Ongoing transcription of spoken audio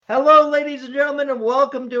Hello, ladies and gentlemen, and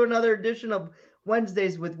welcome to another edition of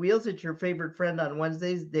Wednesdays with Wheels. It's your favorite friend on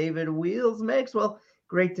Wednesdays, David Wheels Maxwell.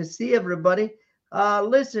 Great to see everybody.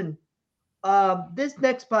 Listen, this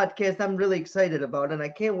next podcast I'm really excited about, and I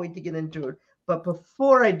can't wait to get into it. But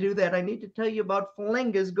before I do that, I need to tell you about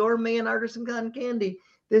Falenga's Gourmet and Artisan Cotton Candy.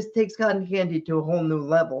 This takes cotton candy to a whole new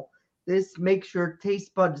level. This makes your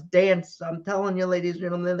taste buds dance. I'm telling you, ladies and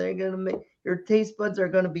gentlemen, they're gonna make your taste buds are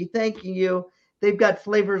gonna be thanking you. They've got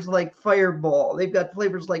flavors like Fireball. They've got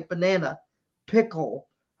flavors like banana, pickle,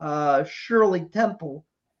 Shirley Temple,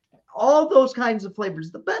 all those kinds of flavors.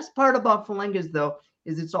 The best part about Falengas, though,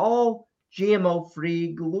 is it's all GMO free,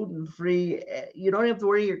 gluten free. You don't have to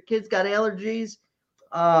worry your kids got allergies.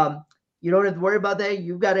 You don't have to worry about that.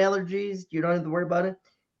 You've got allergies. You don't have to worry about it.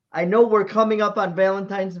 I know we're coming up on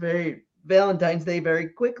Valentine's Day very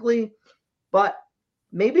quickly, but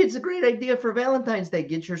maybe it's a great idea for Valentine's Day.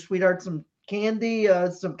 Get your sweetheart some candy,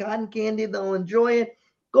 some cotton candy. They'll enjoy it.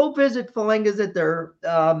 Go visit Falengas at their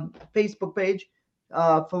Facebook page,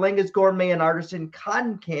 Falengas Gourmet and Artisan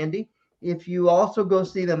Cotton Candy. If you also go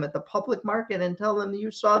see them at the public market and tell them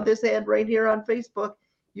you saw this ad right here on Facebook,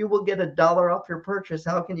 you will get $1 off your purchase.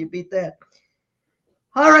 How can you beat that?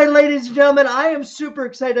 All right, ladies and gentlemen, I am super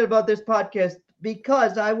excited about this podcast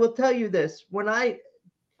because I will tell you this.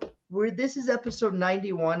 This is episode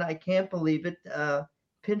 91. I can't believe it.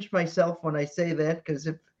 Pinch myself when I say that, because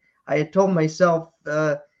if I had told myself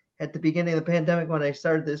at the beginning of the pandemic when I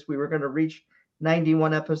started this, we were going to reach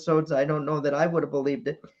 91 episodes, I don't know that I would have believed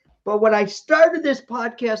it. But when I started this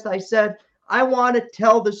podcast, I said, I want to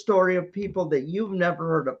tell the story of people that you've never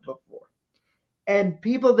heard of before. And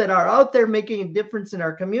people that are out there making a difference in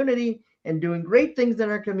our community and doing great things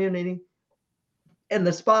in our community. And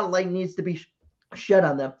the spotlight needs to be shed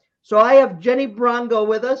on them. So I have Jenny Brongo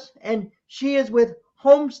with us, and she is with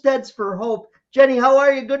Homesteads for Hope. Jenny, how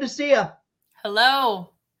are you? Good to see you. Hello.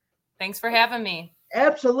 Thanks for having me.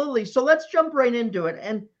 Absolutely. So let's jump right into it.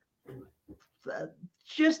 And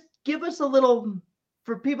just give us a little,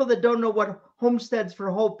 for people that don't know what Homesteads for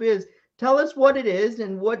Hope is, tell us what it is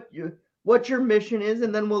and what your mission is,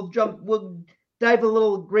 and then we'll dive a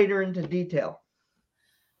little greater into detail.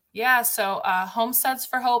 Yeah, so Homesteads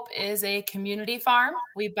for Hope is a community farm.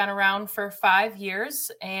 We've been around for 5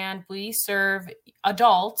 years, and we serve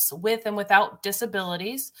adults with and without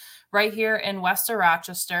disabilities right here in west of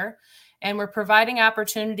Rochester. And we're providing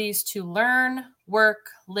opportunities to learn, work,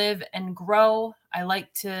 live, and grow. I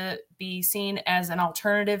like to be seen as an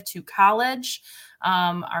alternative to college.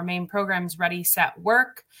 Our main program is Ready, Set,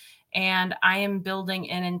 Work. And I am building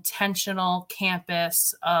an intentional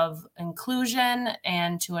campus of inclusion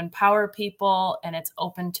and to empower people, and it's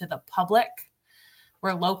open to the public.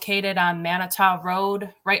 We're located on Manitow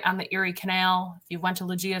Road, right on the Erie Canal. If you went to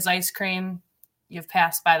Luigia's Ice Cream, you've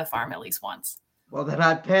passed by the farm at least once. Well, then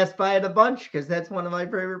I'd pass by it a bunch because that's one of my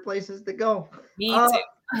favorite places to go. Me too.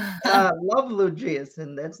 Love Luigia's,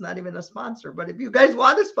 and that's not even a sponsor. But if you guys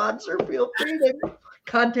want to sponsor, feel free to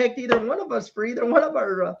contact either one of us for either one of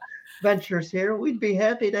our ventures here. We'd be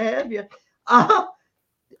happy to have you.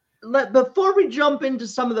 Before we jump into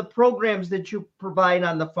some of the programs that you provide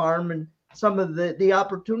on the farm and some of the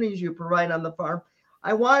opportunities you provide on the farm,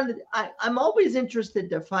 I'm always interested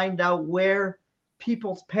to find out where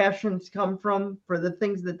people's passions come from for the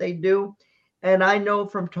things that they do. And I know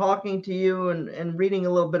from talking to you and reading a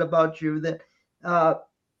little bit about you that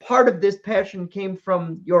part of this passion came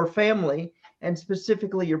from your family and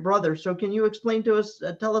specifically your brother. So can you explain to us,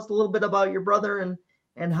 tell us a little bit about your brother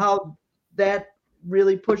and how that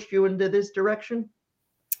really pushed you into this direction?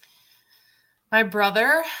 My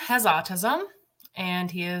brother has autism,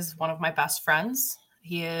 and he is one of my best friends.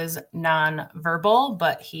 He is nonverbal,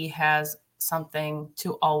 but he has something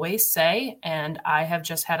to always say. And I have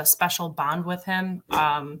just had a special bond with him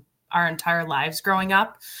our entire lives growing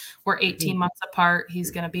up. We're 18 months apart.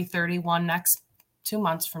 He's going to be 31 next 2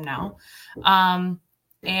 months from now.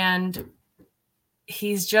 And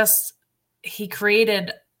he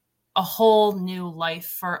created a whole new life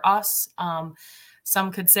for us.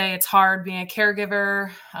 Some could say it's hard being a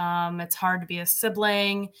caregiver. It's hard to be a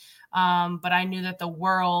sibling. But I knew that the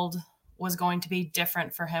world was going to be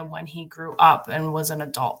different for him when he grew up and was an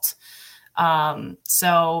adult.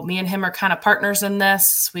 So me and him are kind of partners in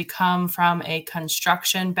this. We come from a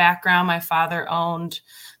construction background. My father owned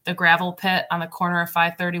the gravel pit on the corner of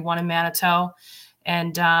 531 in Manitow.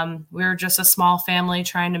 And we were just a small family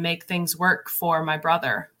trying to make things work for my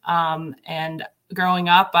brother. And growing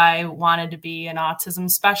up, I wanted to be an autism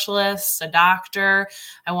specialist, a doctor.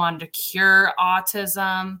 I wanted to cure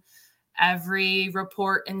autism. Every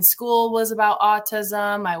report in school was about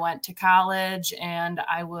autism. I went to college and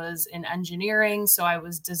I was in engineering. So I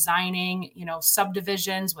was designing,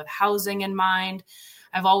 subdivisions with housing in mind.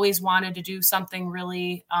 I've always wanted to do something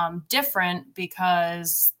really different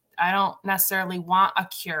because I don't necessarily want a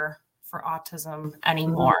cure for autism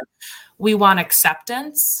anymore. We want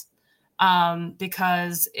acceptance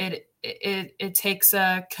because it takes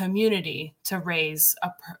a community to raise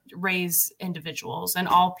individuals and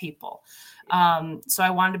all people. So I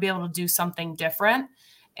wanted to be able to do something different.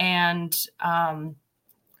 And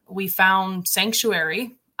we found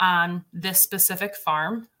sanctuary on this specific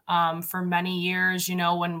farm. For many years,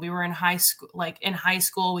 when we were in high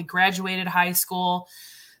school, we graduated high school,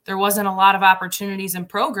 there wasn't a lot of opportunities and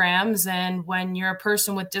programs. And when you're a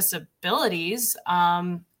person with disabilities,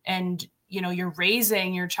 and you're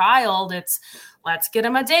raising your child, it's let's get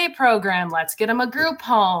them a day program, let's get them a group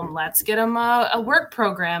home, let's get them a work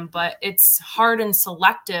program. But it's hard and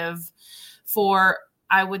selective for,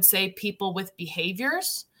 I would say, people with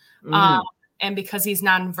behaviors. And because he's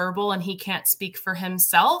nonverbal and he can't speak for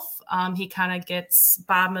himself, he kind of gets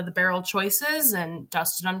bottom of the barrel choices and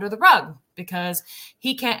dusted under the rug because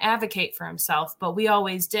he can't advocate for himself, but we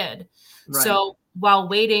always did. Right. So while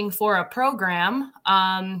waiting for a program,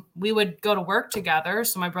 we would go to work together.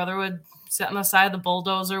 So my brother would sit on the side of the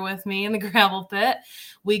bulldozer with me in the gravel pit.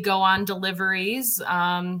 We go on deliveries,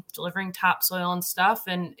 delivering topsoil and stuff.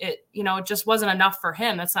 And it just wasn't enough for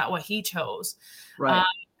him. That's not what he chose. Right.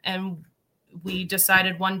 And we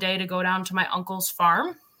decided one day to go down to my uncle's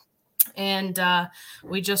farm. And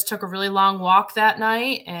we just took a really long walk that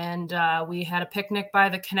night. And we had a picnic by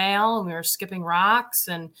the canal and we were skipping rocks.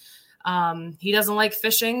 And he doesn't like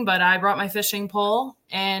fishing, but I brought my fishing pole.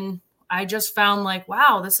 And I just found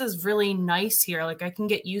wow, this is really nice here. I can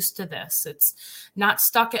get used to this. It's not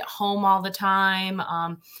stuck at home all the time.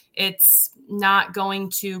 It's not going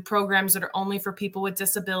to programs that are only for people with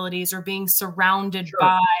disabilities or being surrounded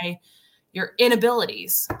by your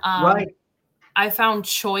inabilities. Right. I found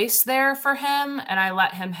choice there for him and I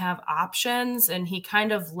let him have options, and he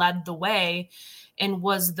kind of led the way and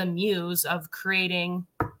was the muse of creating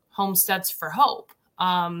Homesteads for Hope.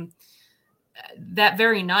 That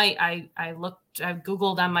very night I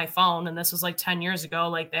Googled on my phone, and this was 10 years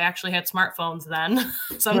ago. They actually had smartphones then.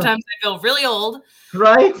 Sometimes I feel really old.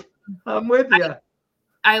 Right. I'm with you.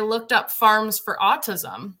 I looked up farms for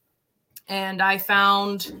autism and I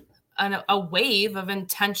found a wave of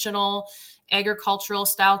intentional agricultural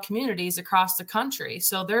style communities across the country.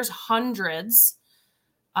 So there's hundreds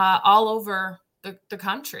all over the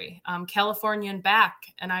country, California and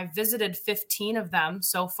back. And I visited 15 of them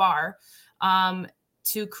so far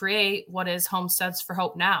to create what is Homesteads for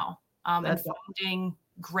Hope now, and finding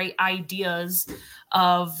great ideas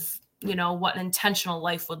of, what an intentional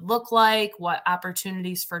life would look like, what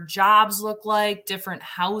opportunities for jobs look like, different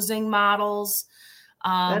housing models.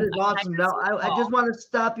 That is awesome. Now, I just want to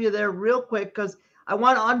stop you there real quick because I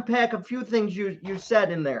want to unpack a few things you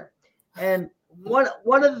said in there. And one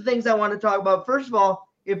of the things I want to talk about, first of all,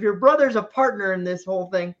 if your brother's a partner in this whole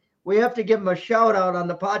thing, we have to give him a shout out on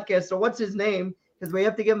the podcast. So what's his name? Because we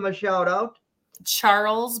have to give him a shout out.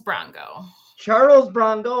 Charles Brongo. Charles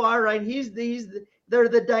Brongo. All right. They're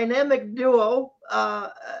the dynamic duo,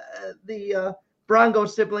 the Brongo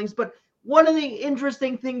siblings. But one of the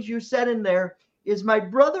interesting things you said in there is my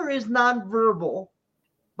brother is nonverbal,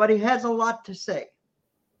 but he has a lot to say.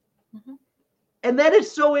 Mm-hmm. And that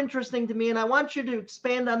is so interesting to me. And I want you to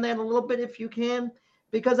expand on that a little bit if you can,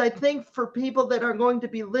 because I think for people that are going to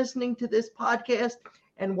be listening to this podcast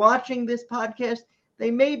and watching this podcast, they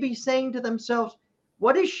may be saying to themselves,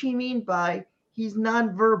 what does she mean by he's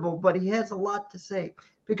nonverbal, but he has a lot to say?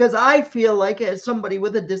 Because I feel like, as somebody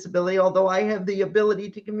with a disability, although I have the ability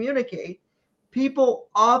to communicate, people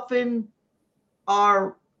often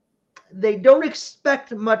they don't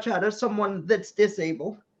expect much out of someone that's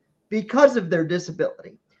disabled because of their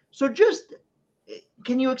disability. So just,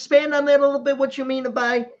 can you expand on that a little bit, what you mean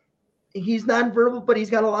by he's nonverbal, but he's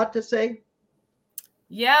got a lot to say?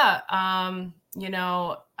 Yeah.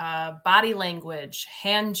 Body language,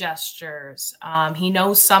 hand gestures. He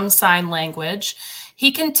knows some sign language.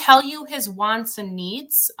 He can tell you his wants and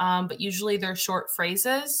needs, but usually they're short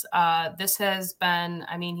phrases. This has been,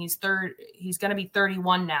 he's going to be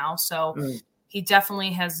 31 now. So he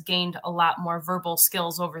definitely has gained a lot more verbal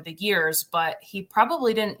skills over the years, but he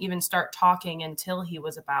probably didn't even start talking until he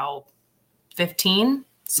was about 15,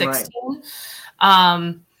 16.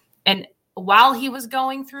 Right. And while he was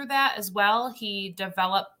going through that as well, he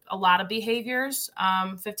developed a lot of behaviors,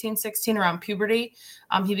 15, 16, around puberty.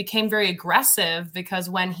 He became very aggressive because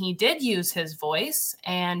when he did use his voice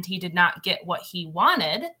and he did not get what he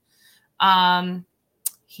wanted,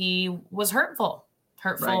 he was hurtful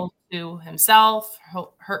right. to himself,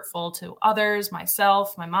 hurtful to others,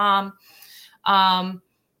 myself, my mom.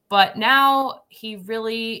 But now he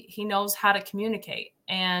knows how to communicate.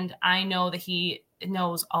 And I know that he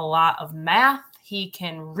knows a lot of math. He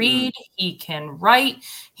can read, he can write,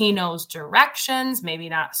 he knows directions, maybe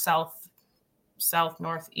not south,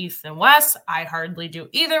 north, east, and west. I hardly do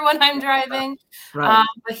either when I'm driving, right.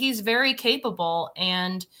 But he's very capable.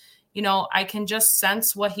 And, I can just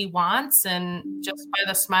sense what he wants. And just by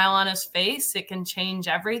the smile on his face, it can change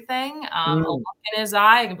everything. A look in his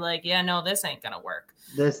eye, I can be like, yeah, no, this ain't going to work.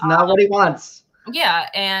 That's not what he wants. Yeah.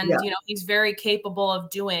 And, he's very capable of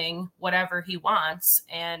doing whatever he wants.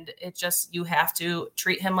 And it just, you have to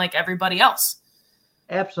treat him like everybody else.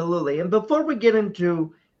 Absolutely. And before we get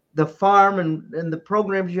into the farm and the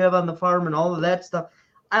programs you have on the farm and all of that stuff,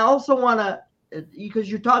 I also want to, because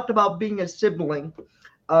you talked about being a sibling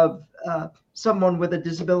of someone with a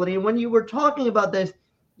disability. And when you were talking about this,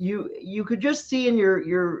 you could just see in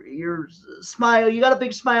your smile, you got a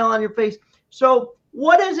big smile on your face. So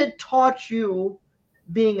what has it taught you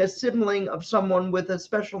being a sibling of someone with a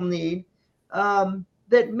special need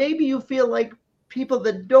that maybe you feel like people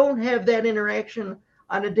that don't have that interaction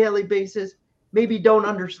on a daily basis maybe don't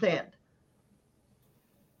understand?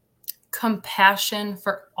 Compassion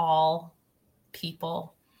for all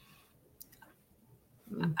people.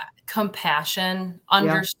 Compassion,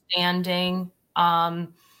 understanding,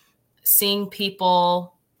 seeing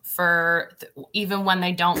people for even when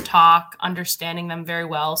they don't talk, understanding them very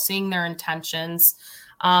well, seeing their intentions.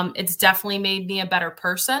 It's definitely made me a better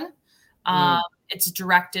person. It's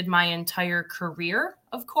directed my entire career,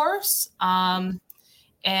 of course. And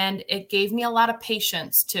it gave me a lot of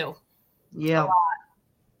patience too. Yeah.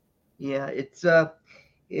 Yeah. It's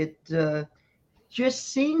just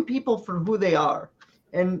seeing people for who they are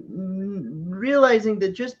and realizing that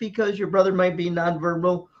just because your brother might be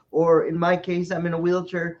nonverbal, or in my case, I'm in a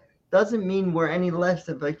wheelchair, doesn't mean we're any less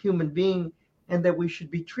of a human being and that we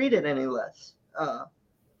should be treated any less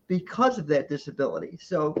because of that disability.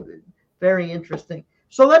 So very interesting.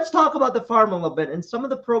 So let's talk about the farm a little bit and some of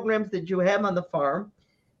the programs that you have on the farm.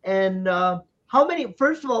 And how many,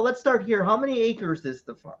 first of all, let's start here. How many acres is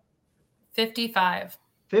the farm? 55.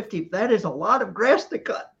 50. That is a lot of grass to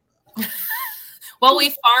cut. Well, we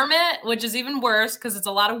farm it, which is even worse because it's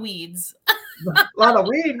a lot of weeds. A lot of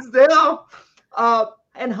weeds, yeah.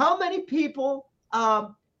 And how many people,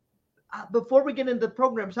 before we get into the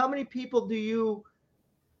programs, how many people do you,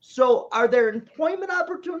 so are there employment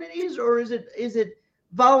opportunities, or is it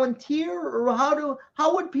volunteer, or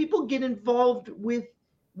how would people get involved with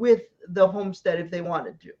the homestead if they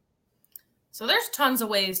wanted to? So there's tons of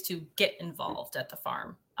ways to get involved at the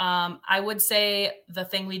farm. I would say the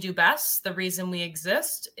thing we do best, the reason we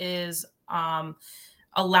exist, is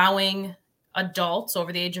allowing adults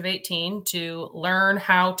over the age of 18 to learn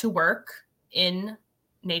how to work in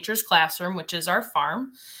Nature's Classroom, which is our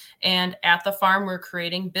farm. And at the farm, we're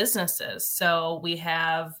creating businesses. So we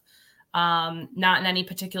have, not in any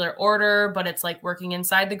particular order, but it's like working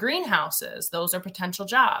inside the greenhouses. Those are potential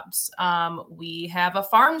jobs. We have a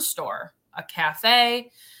farm store, a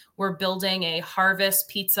cafe. We're building a harvest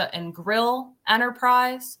pizza and grill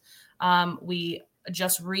enterprise. We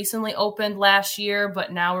just recently opened last year,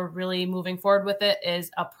 but now we're really moving forward with it,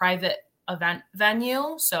 is a private event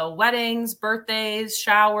venue. So weddings, birthdays,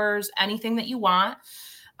 showers, anything that you want.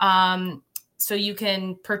 So you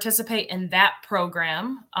can participate in that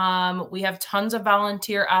program. We have tons of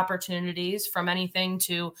volunteer opportunities, from anything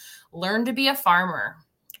to learn to be a farmer,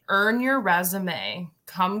 earn your resume,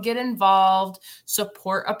 come get involved,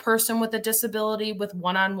 support a person with a disability with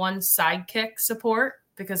one-on-one sidekick support,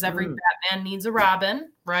 because every Batman needs a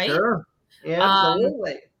Robin, right? Sure. Yeah,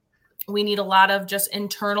 absolutely. We need a lot of just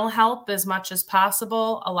internal help as much as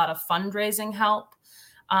possible, a lot of fundraising help.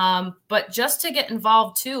 But just to get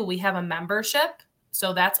involved too, we have a membership.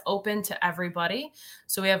 So that's open to everybody.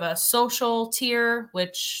 So we have a social tier,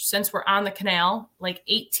 which, since we're on the canal, like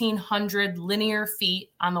 1,800 linear feet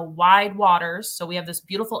on the wide waters. So we have this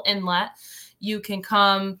beautiful inlet. You can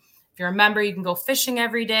come, if you're a member, you can go fishing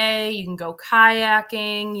every day. You can go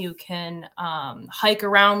kayaking. You can hike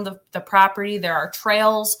around the property. There are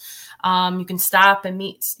trails. You can stop and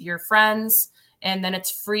meet your friends. And then it's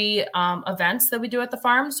free events that we do at the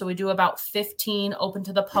farm. So we do about 15 open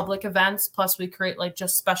to the public events. Plus we create like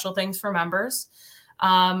just special things for members.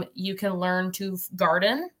 You can learn to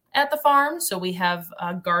garden at the farm. So we have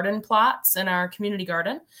garden plots in our community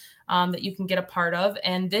garden that you can get a part of.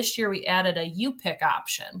 And this year we added a U-Pick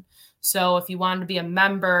option. So if you wanted to be a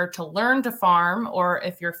member to learn to farm, or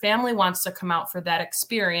if your family wants to come out for that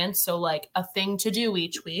experience, so like a thing to do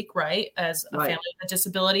each week, right? As a family with a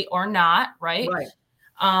disability or not, right?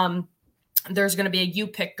 There's going to be a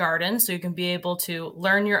U-Pick garden, so you can be able to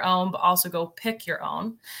learn your own, but also go pick your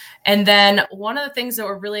own. And then one of the things that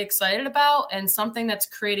we're really excited about, and something that's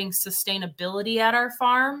creating sustainability at our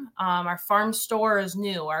farm store is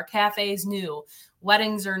new, our cafe is new,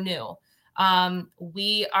 weddings are new.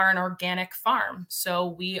 We are an organic farm.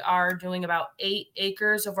 So we are doing about 8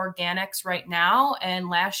 acres of organics right now. And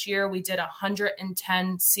last year we did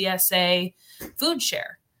 110 CSA food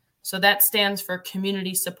share. So that stands for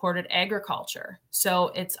community supported agriculture. So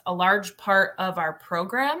it's a large part of our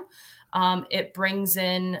program. It brings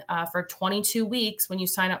in for 22 weeks, when you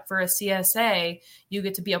sign up for a CSA, you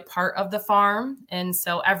get to be a part of the farm. And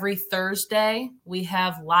so every Thursday we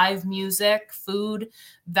have live music, food,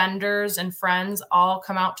 vendors, and friends all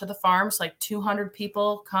come out to the farm. It's like 200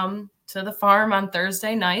 people come to the farm on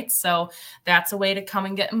Thursday nights. So that's a way to come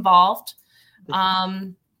and get involved.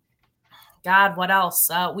 God, what else?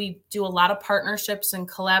 We do a lot of partnerships and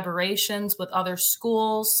collaborations with other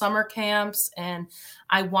schools, summer camps, and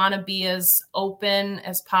I want to be as open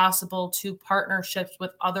as possible to partnerships with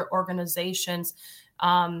other organizations,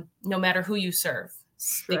 no matter who you serve.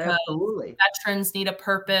 Because veterans need a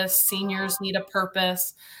purpose, seniors need a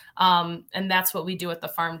purpose, and that's what we do at the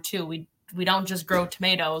farm too. We don't just grow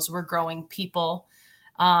tomatoes; we're growing people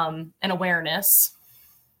and awareness.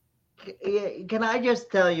 Can I just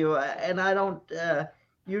tell you, and I don't,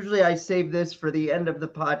 usually I save this for the end of the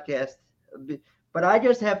podcast, but I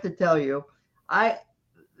just have to tell you,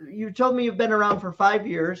 you told me you've been around for 5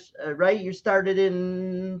 years, right? You started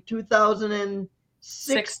in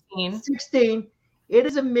 2016. It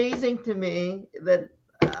is amazing to me that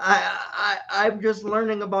I'm just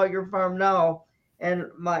learning about your farm now. And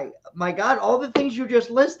my God, all the things you just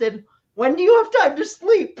listed, when do you have time to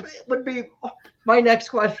sleep? It would be my next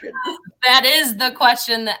question. That is the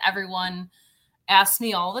question that everyone asks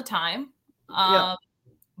me all the time. But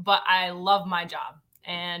I love my job,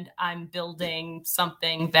 and I'm building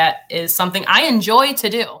something that is something I enjoy to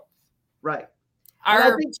do. Right.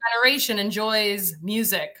 Our generation enjoys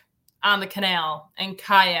music on the canal and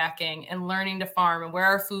kayaking and learning to farm and where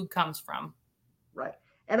our food comes from. Right.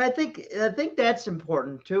 And I think that's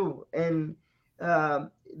important too. And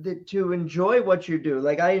to enjoy what you do.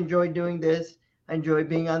 Like, I enjoy doing this. I enjoy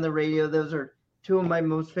being on the radio. Those are 2 of my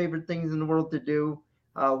most favorite things in the world to do.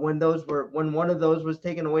 When one of those was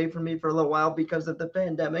taken away from me for a little while because of the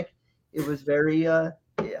pandemic, it was very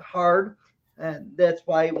hard. And that's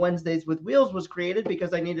why Wednesdays with Wheels was created,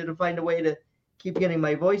 because I needed to find a way to keep getting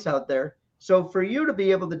my voice out there. So for you to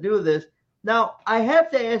be able to do this, now I have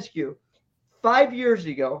to ask you, 5 years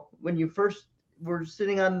ago, when you first were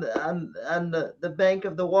sitting on the bank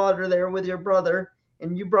of the water there with your brother,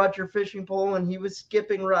 and you brought your fishing pole and he was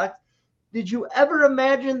skipping rocks, did you ever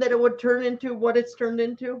imagine that it would turn into what it's turned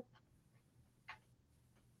into?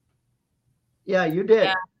 Yeah, you did.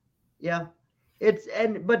 Yeah. Just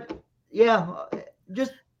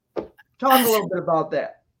talk a little bit about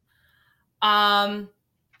that. I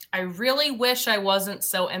really wish I wasn't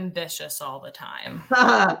so ambitious all the time.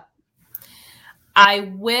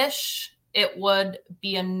 I wish it would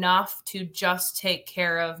be enough to just take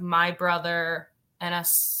care of my brother and a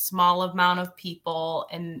small amount of people,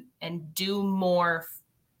 and do more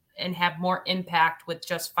and have more impact with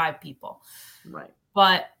just 5 people. Right.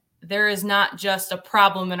 But there is not just a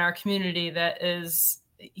problem in our community that is,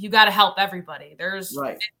 you got to help everybody. There's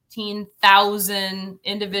 15,000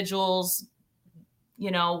 individuals,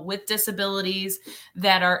 with disabilities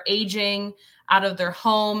that are aging out of their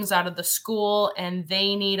homes, out of the school, and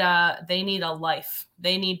they need a life.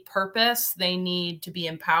 They need purpose. They need to be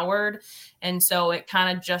empowered. And so it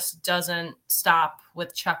kind of just doesn't stop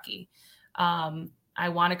with Chucky. I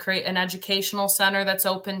want to create an educational center that's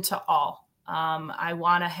open to all. I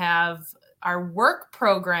want to have our work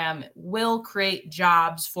program will create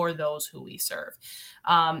jobs for those who we serve.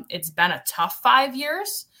 It's been a tough 5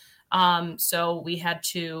 years. So we had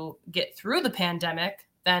to get through the pandemic,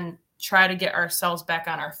 then try to get ourselves back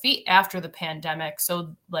on our feet after the pandemic.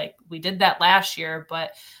 So like we did that last year,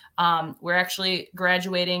 but we're actually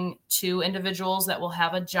graduating 2 individuals that will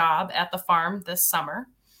have a job at the farm this summer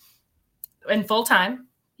and full time.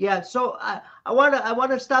 Yeah. So I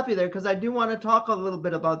want to stop you there, because I do want to talk a little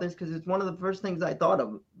bit about this, because it's one of the first things I thought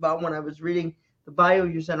about when I was reading the bio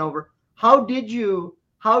you sent over. How did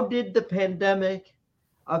the pandemic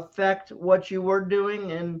affect what you were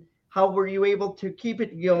doing? And how were you able to keep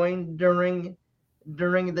it going during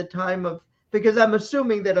the time of, because I'm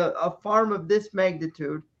assuming that a farm of this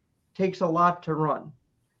magnitude takes a lot to run.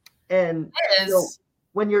 And It is.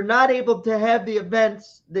 When you're not able to have the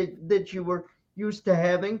events that you were used to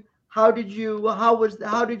having, how did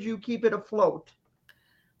you keep it afloat?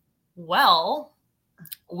 Well,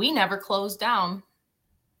 we never closed down.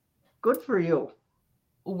 Good for you.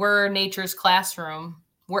 We're nature's classroom.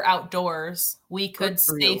 We're outdoors. We could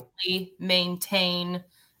safely maintain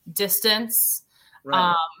distance.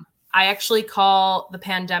 Right. I actually call the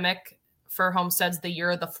pandemic for homesteads the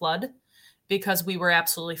year of the flood, because we were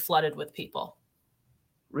absolutely flooded with people.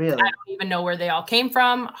 Really? I don't even know where they all came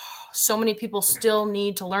from. So many people still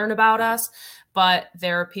need to learn about us, but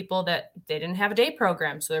there are people that they didn't have a day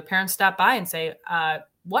program. So their parents stop by and say,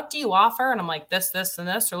 what do you offer? And I'm like, this, and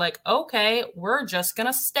this. They're like, okay, we're just going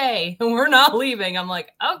to stay. We're not leaving. I'm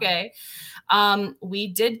like, okay. We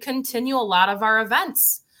did continue a lot of our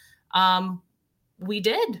events. We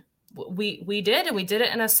did. We did, and we did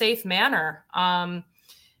it in a safe manner.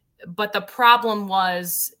 But the problem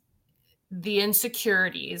was the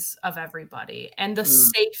insecurities of everybody and the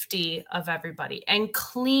safety of everybody and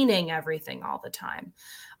cleaning everything all the time.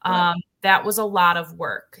 Right. That was a lot of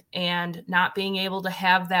work, and not being able to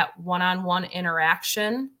have that one-on-one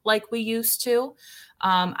interaction like we used to.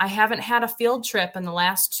 I haven't had a field trip in the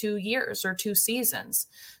last 2 years or 2 seasons.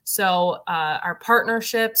 So our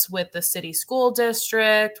partnerships with the city school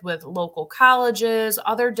district, with local colleges,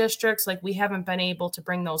 other districts, like we haven't been able to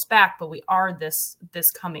bring those back, but we are this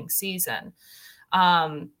coming season.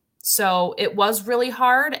 So it was really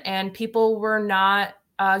hard, and people were not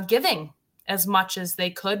giving as much as they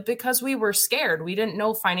could because we were scared. We didn't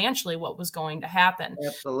know financially what was going to happen.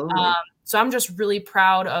 Absolutely. So I'm just really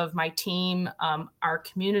proud of my team, our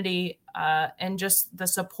community, and just the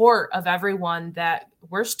support of everyone, that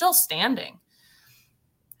we're still standing.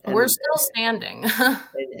 We're still standing.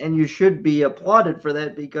 And you should be applauded for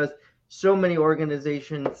that, because so many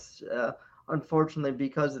organizations, unfortunately,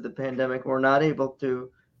 because of the pandemic, were not able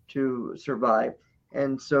to survive.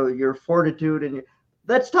 And so your fortitude and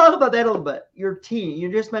let's talk about that a little bit. Your team,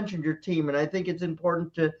 you just mentioned your team, and I think it's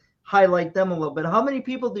important to highlight them a little bit. How many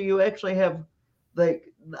people do you actually have,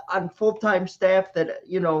 like, on full-time staff that,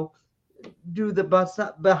 do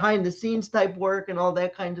the behind the scenes type work and all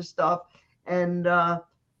that kind of stuff? And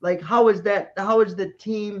like, how is the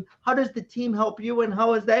team, how does the team help you, and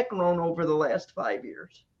how has that grown over the last 5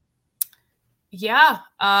 years? Yeah.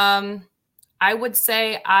 I would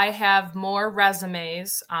say I have more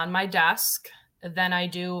resumes on my desk than I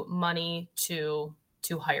do money to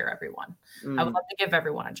hire everyone. I would love to give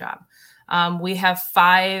everyone a job. We have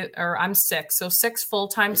 5, or I'm 6, so 6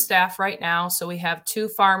 full-time staff right now. So we have 2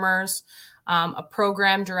 farmers, a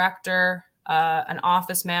program director, an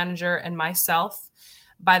office manager, and myself.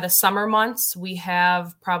 By the summer months, we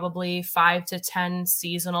have probably 5 to 10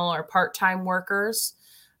 seasonal or part-time workers.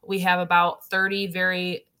 We have about 30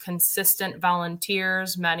 very consistent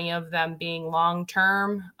volunteers, many of them being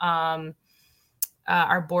long-term.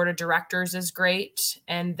 Our board of directors is great.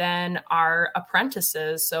 And then our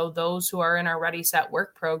apprentices, so those who are in our Ready, Set,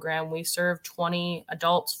 Work program, we serve 20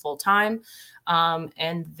 adults full-time,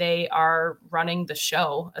 and they are running the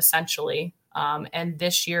show, essentially. And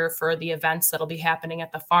this year, for the events that'll be happening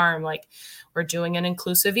at the farm, like, we're doing an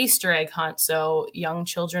inclusive Easter egg hunt. So young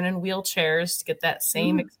children in wheelchairs, to get that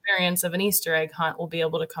same experience of an Easter egg hunt, will be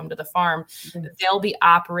able to come to the farm. They'll be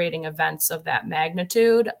operating events of that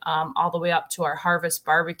magnitude, all the way up to our harvest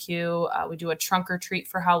barbecue. We do a trunk or treat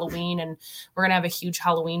for Halloween, and we're going to have a huge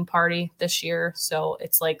Halloween party this year. So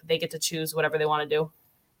it's like they get to choose whatever they want to do.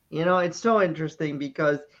 It's so interesting,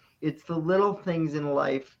 because it's the little things in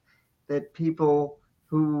life that people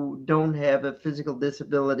who don't have a physical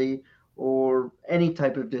disability or any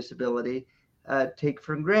type of disability take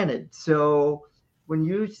for granted. So when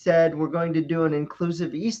you said we're going to do an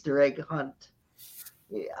inclusive Easter egg hunt,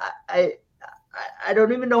 I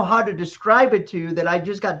don't even know how to describe it to you, that I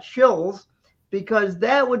just got chills, because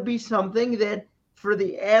that would be something that for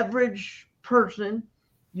the average person,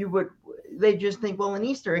 they just think, well, an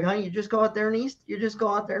Easter egg hunt, you just go out there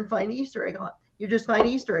and find Easter egg hunt. You just find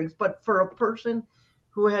Easter eggs. But for a person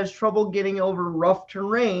who has trouble getting over rough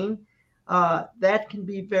terrain, that can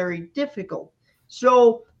be very difficult.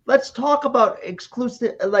 So let's talk about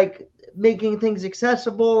exclusive, like making things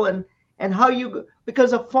accessible, and how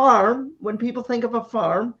because a farm, when people think of a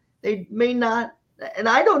farm, they may not, and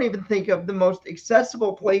I don't even think of the most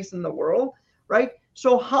accessible place in the world, right?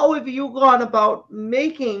 So how have you gone about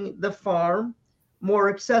making the farm more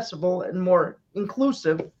accessible and more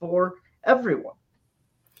inclusive for everyone?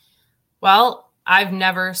 Well, I've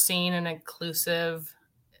never seen an inclusive,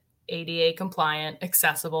 ADA compliant,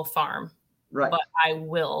 accessible farm, Right. but I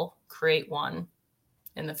will create one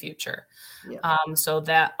in the future. Yeah. So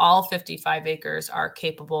that all 55 acres are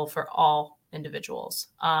capable for all individuals.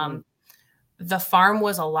 The farm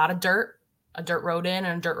was a lot of dirt, a dirt road in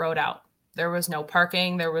and a dirt road out. There was no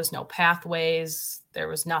parking. There was no pathways. There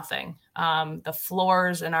was nothing. The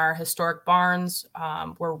floors in our historic barns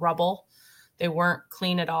were rubble. They weren't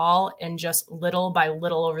clean at all. And just little by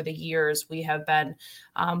little over the years, we have been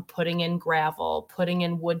putting in gravel, putting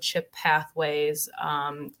in wood chip pathways,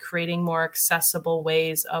 creating more accessible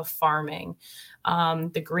ways of farming.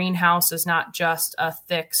 The greenhouse is not just a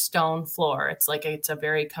thick stone floor. It's a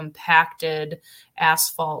very compacted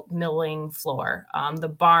asphalt milling floor. The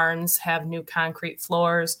barns have new concrete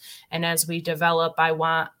floors. And as we develop, I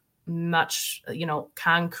want much,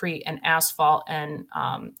 concrete and asphalt. And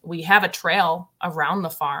we have a trail around the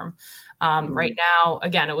farm. Right now,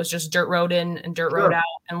 again, it was just dirt road in and dirt road out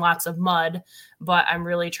and lots of mud, but I'm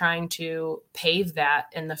really trying to pave that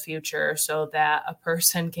in the future so that a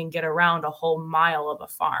person can get around a whole mile of a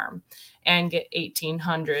farm and get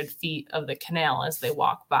 1,800 feet of the canal as they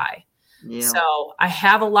walk by. Yeah. So I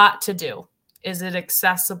have a lot to do. Is it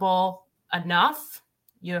accessible enough?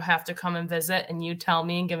 You have to come and visit and you tell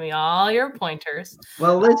me and give me all your pointers.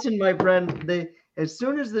 Well, listen, my friend, as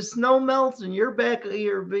soon as the snow melts and you're back,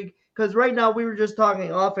 you're big, because right now we were just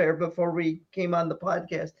talking off air before we came on the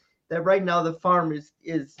podcast that right now the farm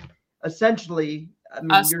is essentially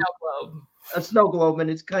a snow globe. A snow globe, and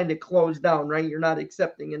it's kind of closed down, right? You're not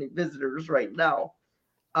accepting any visitors right now.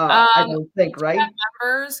 I don't think, right?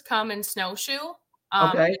 Members come and snowshoe.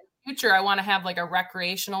 Okay. Future, I want to have like a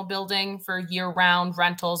recreational building for year-round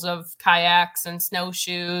rentals of kayaks and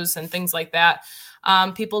snowshoes and things like that.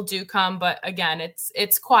 People do come, but again,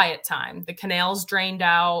 it's quiet time. The canal's drained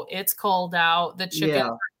out. It's cold out. The chickens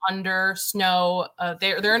are under snow.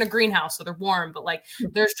 They're in a greenhouse, so they're warm, but like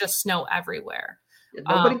there's just snow everywhere.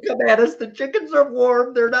 Nobody come at us. The chickens are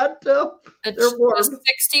warm. They're not. They're warm. The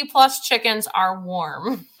 60+ chickens are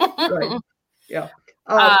warm. Right. Yeah.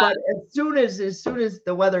 But as soon as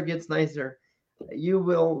the weather gets nicer, you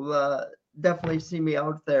will definitely see me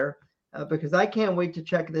out there because I can't wait to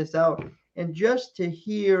check this out and just to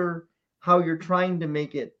hear how you're trying to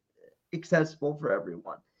make it accessible for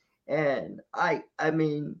everyone. And I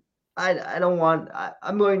mean, I don't want.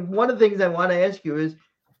 I'm going. One of the things I want to ask you is,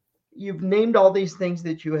 you've named all these things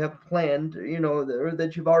that you have planned, or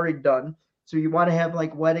that you've already done. So you want to have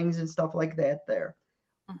like weddings and stuff like that there.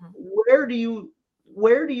 Mm-hmm.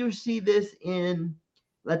 Where do you see this in,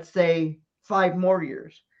 let's say, 5 more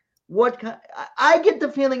years? I get the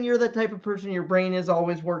feeling you're the type of person, your brain is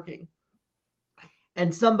always working.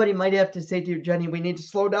 And somebody might have to say to you, Jenny, we need to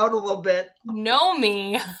slow down a little bit. Know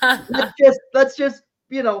me. let's just,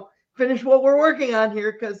 finish what we're working on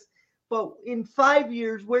here. But in 5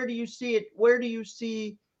 years, where do you see it? Where do you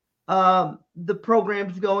see the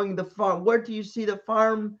programs going, the farm? Where do you see the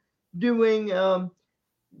farm doing?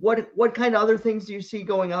 What kind of other things do you see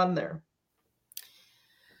going on there?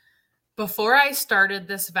 Before I started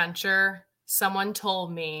this venture, someone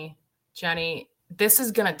told me, Jenny, this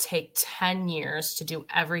is going to take 10 years to do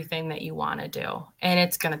everything that you want to do. And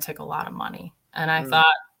it's going to take a lot of money. And I thought,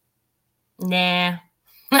 nah,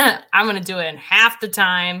 I'm going to do it in half the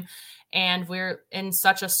time. And we're in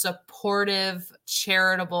such a supportive,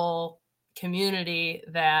 charitable community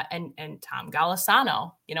that, and Tom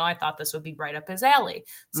Golisano, I thought this would be right up his alley.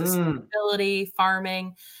 Sustainability,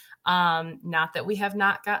 farming. Not that we have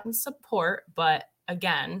not gotten support, but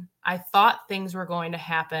again, I thought things were going to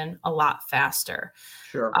happen a lot faster.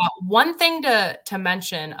 Sure. One thing to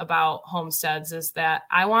mention about homesteads is that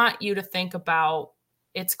I want you to think about,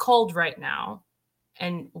 it's cold right now.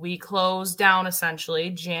 And we closed down essentially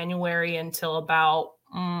January until about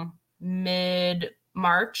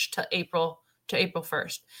mid-March to April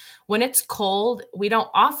 1st. When it's cold, we don't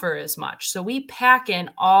offer as much. So we pack in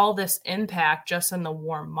all this impact just in the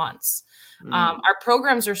warm months. Our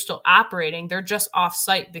programs are still operating. They're just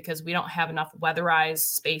off-site because we don't have enough weatherized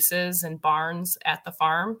spaces and barns at the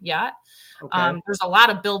farm yet. Okay. There's a lot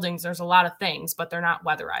of buildings. There's a lot of things, but they're not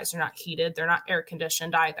weatherized. They're not heated. They're not air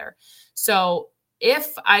conditioned either. So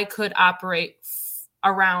if I could operate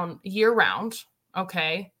around year-round,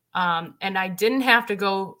 okay, and I didn't have to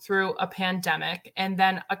go through a pandemic and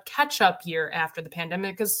then a catch-up year after the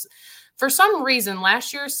pandemic, because for some reason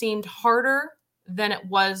last year seemed harder than it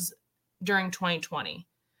was during 2020.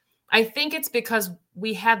 I think it's because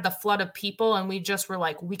we had the flood of people and we just were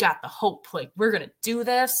like, we got the hope, like we're going to do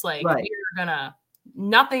this. Like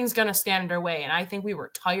nothing's going to stand in our way. And I think we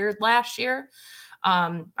were tired last year.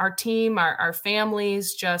 our team, our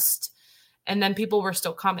families, and then people were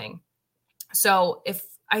still coming. So if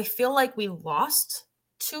I feel like we lost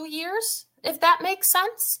 2 years, if that makes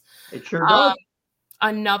sense. It sure does.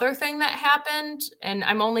 Another thing that happened, and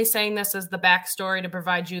I'm only saying this as the backstory to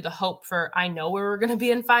provide you the hope for, I know where we're going to be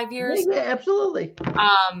in 5 years. Yeah, absolutely.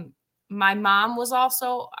 My mom was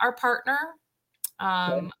also our partner.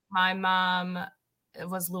 Okay. My mom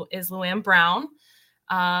is Luann Brown.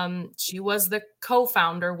 She was the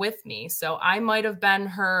co-founder with me. So I might have been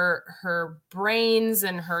her brains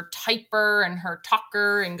and her typer and her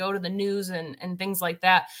talker and go to the news and things like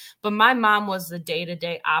that. But my mom was the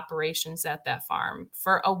day-to-day operations at that farm.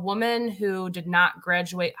 For a woman who did not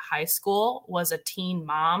graduate high school, was a teen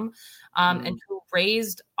mom, and who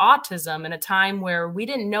raised autism in a time where we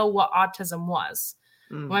didn't know what autism was.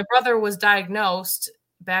 When my brother was diagnosed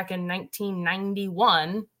back in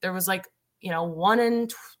 1991, there was 1 in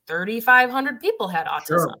 3,500 people had autism.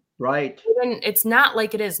 Sure. Right. It's not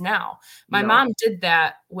like it is now. My mom did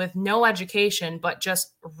that with no education, but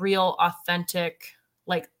just real authentic,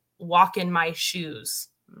 walk in my shoes,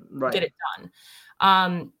 get it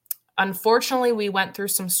done. Unfortunately, we went through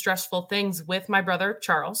some stressful things with my brother,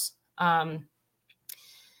 Charles.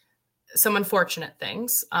 Some unfortunate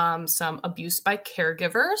things, some abuse by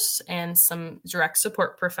caregivers and some direct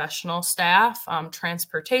support professional staff,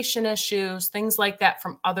 transportation issues, things like that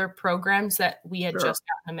from other programs that we had just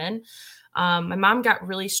gotten them in. My mom got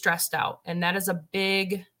really stressed out, and that is a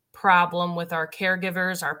big problem with our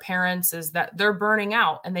caregivers, our parents, is that they're burning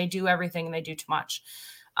out and they do everything and they do too much.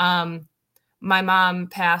 My mom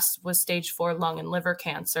passed with stage 4 lung and liver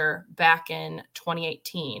cancer back in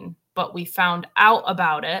 2018. But we found out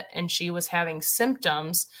about it, and she was having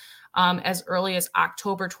symptoms as early as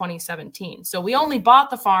October 2017. So we only bought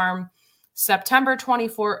the farm September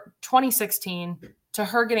 2016 to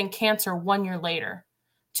her getting cancer 1 year later,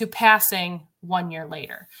 to passing 1 year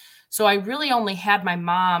later. So I really only had my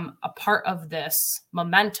mom a part of this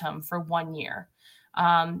momentum for 1 year.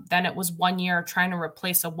 Then it was 1 year trying to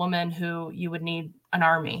replace a woman who you would need an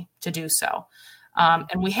army to do so.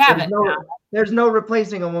 And we haven't. There's no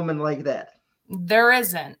replacing a woman like that. There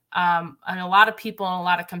isn't. And a lot of people and a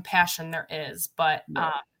lot of compassion there is. But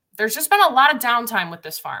there's just been a lot of downtime with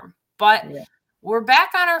this farm. But we're back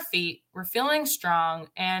on our feet. We're feeling strong.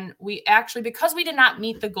 And we actually, because we did not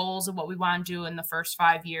meet the goals of what we want to do in the first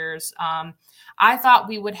 5 years, I thought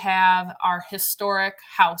we would have our historic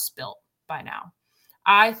house built by now.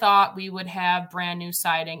 I thought we would have brand new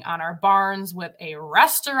siding on our barns with a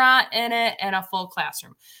restaurant in it and a full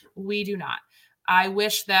classroom. We do not. I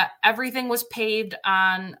wish that everything was paved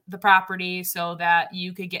on the property so that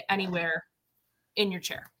you could get anywhere in your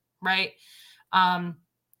chair, right?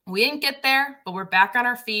 We didn't get there, but we're back on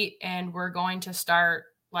our feet, and we're going to start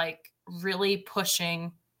really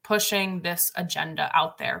pushing this agenda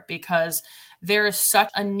out there, because there is such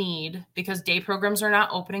a need, because day programs are not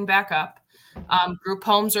opening back up. Group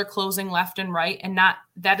homes are closing left and right, and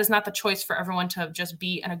that is not the choice for everyone to just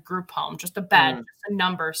be in a group home, just a bed, just a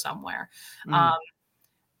number somewhere.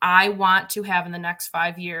 I want to have in the next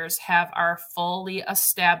 5 years have our fully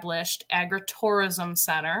established agritourism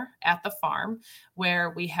center at the farm, where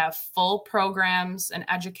we have full programs and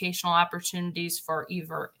educational opportunities for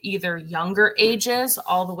either younger ages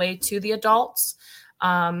all the way to the adults.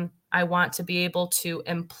 I want to be able to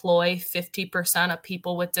employ 50% of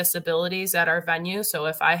people with disabilities at our venue. So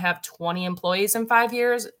if I have 20 employees in 5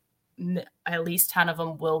 years, at least 10 of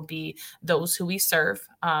them will be those who we serve,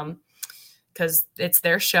 because it's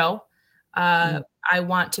their show. I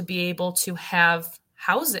want to be able to have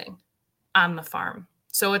housing on the farm.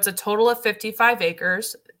 So it's a total of 55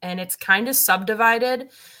 acres, and it's kind of subdivided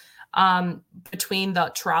between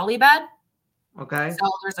the trolley bed. Okay. So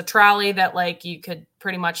there's a trolley that you could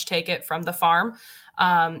pretty much take it from the farm.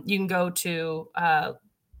 You can go to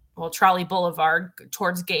Trolley Boulevard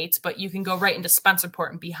towards Gates, but you can go right into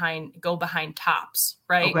Spencerport and go behind Tops,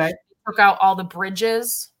 right? Okay. Took out all the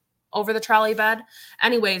bridges over the trolley bed.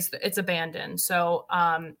 Anyways, it's abandoned. So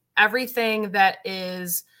everything that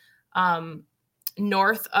is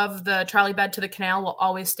north of the trolley bed to the canal will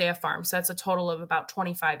always stay a farm. So that's a total of about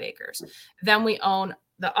 25 acres. Then we own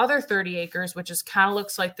the other 30 acres, which is kind of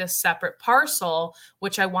looks like this separate parcel,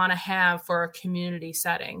 which I want to have for a community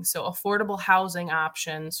setting. So affordable housing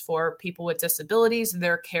options for people with disabilities,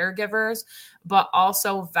 their caregivers, but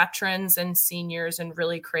also veterans and seniors, and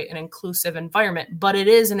really create an inclusive environment. But it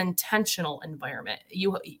is an intentional environment.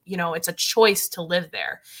 You know, it's a choice to live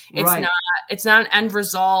there. It's not an end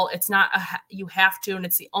result. It's not you have to, and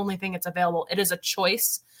it's the only thing that's available. It is a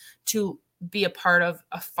choice to be a part of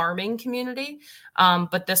a farming community,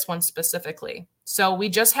 but this one specifically. So we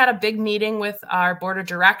just had a big meeting with our board of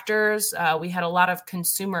directors. We had a lot of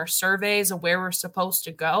consumer surveys of where we're supposed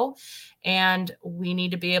to go. And we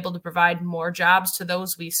need to be able to provide more jobs to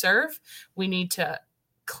those we serve. We need to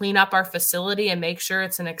clean up our facility and make sure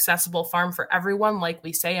it's an accessible farm for everyone, like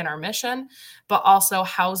we say in our mission. But also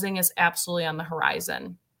housing is absolutely on the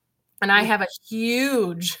horizon. And I have a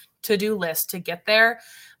huge to-do list to get there,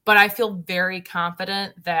 but I feel very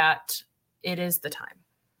confident that it is the time.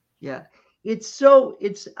 Yeah.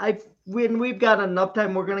 When we've got enough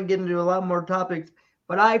time, we're going to get into a lot more topics,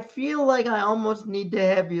 but I feel like I almost need to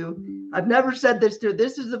have you. I've never said this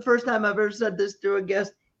this is the first time I've ever said this to a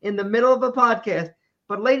guest in the middle of a podcast.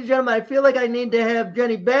 But ladies and gentlemen, I feel like I need to have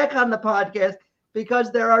Jenny back on the podcast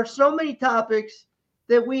because there are so many topics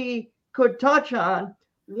that we could touch on.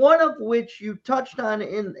 One of which you touched on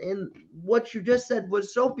in what you just said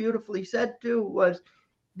was so beautifully said too, was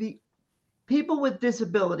the people with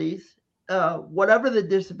disabilities, whatever the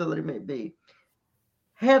disability may be,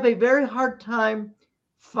 have a very hard time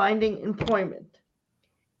finding employment.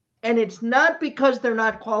 And it's not because they're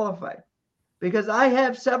not qualified, because I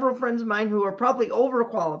have several friends of mine who are probably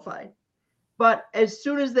overqualified. But as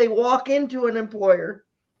soon as they walk into an employer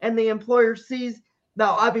and the employer sees,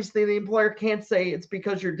 now obviously the employer can't say it's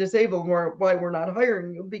because you're disabled why we're not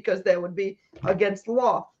hiring you, because that would be against the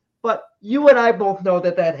law. But you and I both know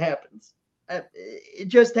that happens. It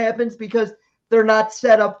just happens because they're not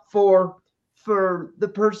set up for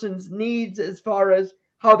the person's needs as far as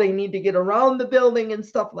how they need to get around the building and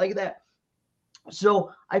stuff like that.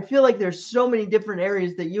 So I feel like there's so many different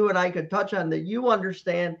areas that you and I could touch on that you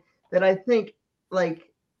understand, that I think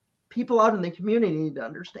like people out in the community need to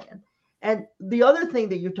understand. And the other thing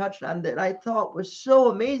that you touched on that I thought was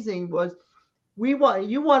so amazing was you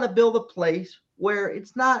want to build a place where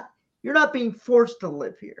you're not being forced to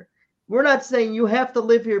live here. We're not saying you have to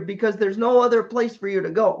live here because there's no other place for you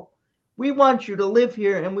to go. We want you to live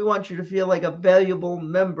here and we want you to feel like a valuable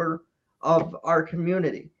member of our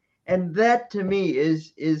community. And that to me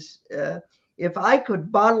is if I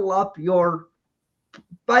could bottle up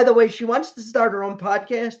by the way, she wants to start her own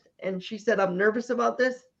podcast and she said, I'm nervous about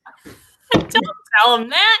this. Don't tell him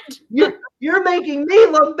that. You're making me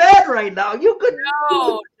look bad right now. You could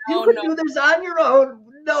do this on your own,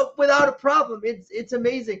 without a problem. It's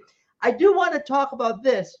amazing. I do want to talk about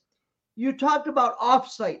this. You talked about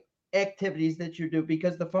offsite activities that you do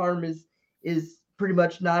because the farm is pretty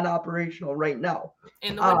much non-operational right now.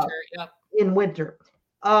 In the winter, yep. In winter.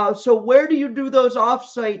 So where do you do those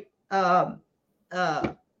offsite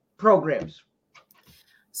programs?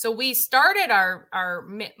 So we started our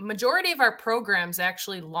majority of our programs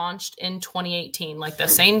actually launched in 2018. Like the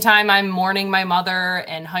same time I'm mourning my mother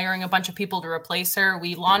and hiring a bunch of people to replace her,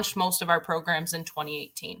 we launched most of our programs in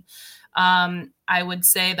 2018. I would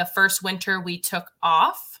say the first winter we took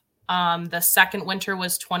off. The second winter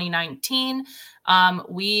was 2019.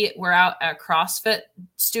 We were out at CrossFit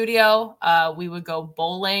studio. We would go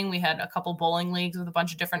bowling. We had a couple bowling leagues with a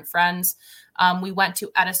bunch of different friends. We went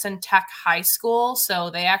to Edison Tech High School. So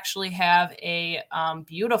they actually have a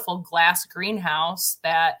beautiful glass greenhouse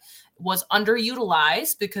that was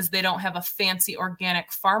underutilized because they don't have a fancy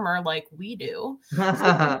organic farmer like we do.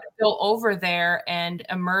 So we go over there and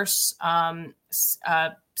immerse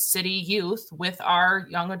city youth with our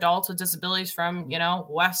young adults with disabilities from,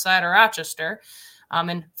 West Side of Rochester,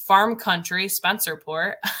 in farm country,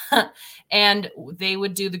 Spencerport. And they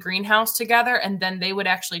would do the greenhouse together, and then they would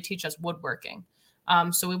actually teach us woodworking.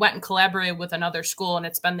 So we went and collaborated with another school, and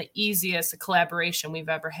it's been the easiest collaboration we've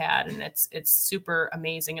ever had. And it's super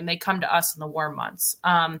amazing. And they come to us in the warm months.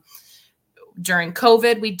 During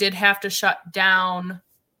COVID, we did have to shut down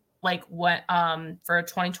for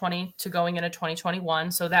 2020 to going into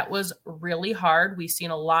 2021. So that was really hard. We've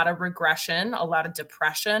seen a lot of regression, a lot of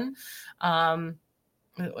depression.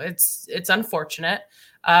 It's unfortunate,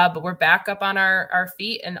 but we're back up on our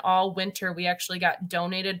feet. And all winter, we actually got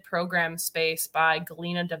donated program space by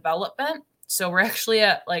Galena Development. So we're actually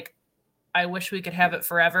at I wish we could have it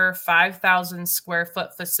forever, 5,000 square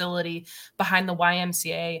foot facility behind the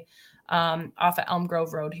YMCA off of Elm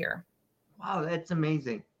Grove Road here. Wow, that's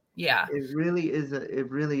amazing. Yeah, it really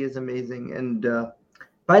is amazing. And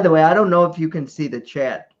by the way, I don't know if you can see the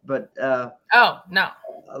chat, but oh no,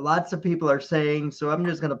 lots of people are saying, so I'm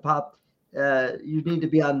just going to pop. You need to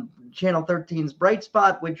be on Channel 13's Bright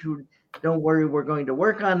Spot, which don't worry, we're going to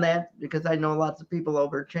work on that because I know lots of people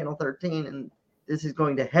over Channel 13, and this is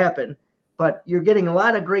going to happen. But you're getting a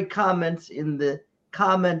lot of great comments in the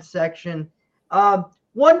comment section.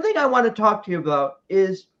 One thing I want to talk to you about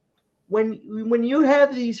is when you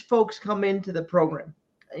have these folks come into the program,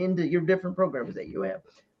 into your different programs that you have,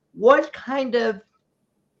 what kind of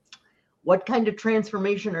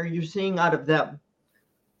transformation are you seeing out of them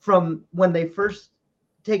from when they first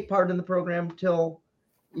take part in the program till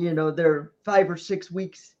they're 5 or 6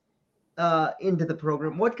 weeks into the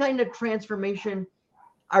program? What kind of transformation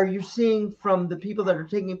are you seeing from the people that are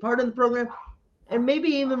taking part in the program? And maybe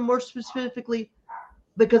even more specifically,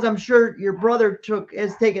 because I'm sure your brother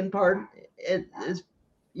has taken part as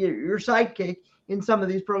your sidekick in some of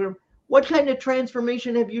these programs. What kind of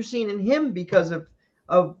transformation have you seen in him because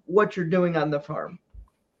of what you're doing on the farm?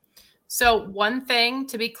 So one thing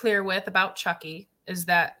to be clear with about Chucky is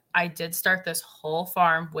that I did start this whole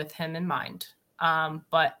farm with him in mind.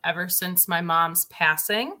 But ever since my mom's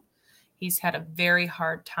passing, he's had a very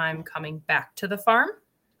hard time coming back to the farm.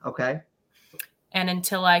 Okay. And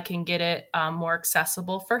until I can get it more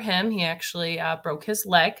accessible for him, he actually broke his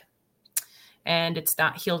leg and it's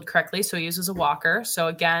not healed correctly. So he uses a walker. So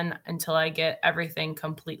again, until I get everything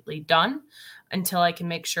completely done, until I can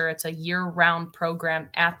make sure it's a year-round program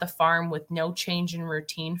at the farm with no change in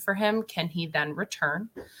routine for him, can he then return.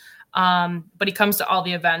 But he comes to all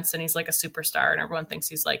the events and he's like a superstar and everyone thinks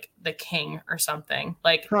he's like the king or something.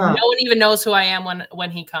 Like no one even knows who I am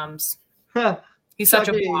when he comes. He's such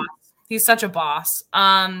a boss. He's such a boss.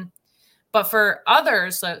 But for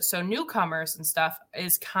others, so newcomers and stuff,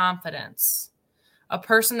 is confidence. A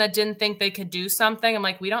person that didn't think they could do something, I'm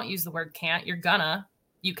like, we don't use the word can't.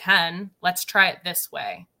 You can. Let's try it this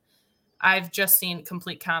way. I've just seen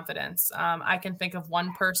complete confidence. I can think of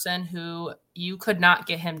one person who you could not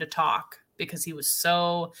get him to talk because he was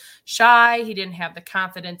so shy. He didn't have the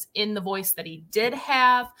confidence in the voice that he did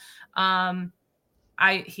have.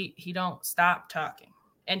 He don't stop talking.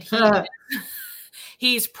 And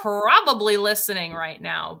he's probably listening right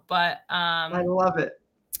now, but I love it.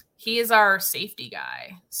 He is our safety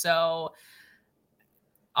guy. So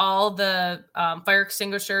all the fire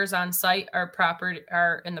extinguishers on site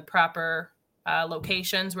are in the proper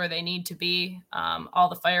locations where they need to be. All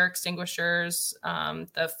the fire extinguishers,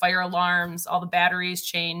 the fire alarms, all the batteries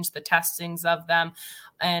changed, the testings of them,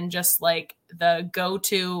 and just like the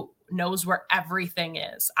go-to knows where everything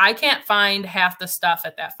is. I can't find half the stuff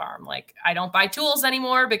at that farm. Like I don't buy tools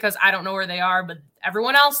anymore because I don't know where they are, but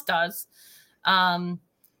everyone else does. And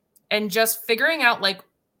just figuring out, like,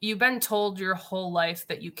 you've been told your whole life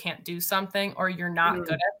that you can't do something or you're not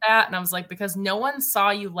good at that. And I was like, because no one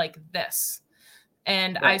saw you like this.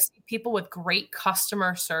 And I see people with great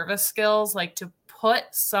customer service skills, like to put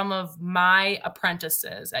some of my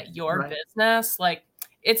apprentices at your business, like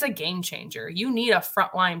it's a game changer. You need a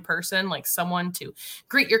frontline person, like someone to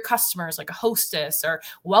greet your customers, like a hostess, or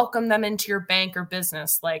welcome them into your bank or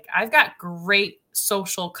business. Like I've got great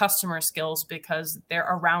social customer skills because they're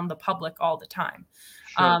around the public all the time.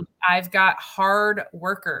 Sure. I've got hard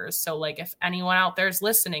workers. So like if anyone out there is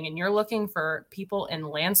listening and you're looking for people in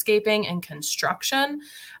landscaping and construction,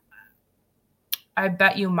 I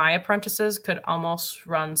bet you my apprentices could almost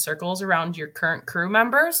run circles around your current crew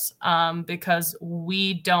members because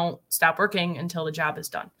we don't stop working until the job is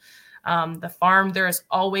done. The farm, there is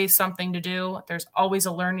always something to do. There's always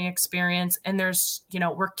a learning experience, and there's,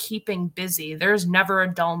 we're keeping busy. There's never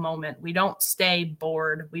a dull moment. We don't stay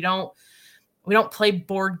bored. We don't play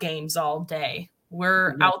board games all day.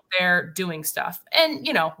 We're out there doing stuff. And,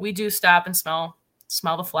 we do stop and smell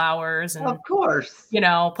the flowers and, of course,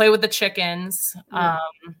 play with the chickens. Yeah.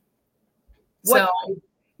 So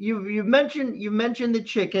you mentioned the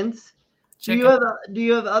chickens. Do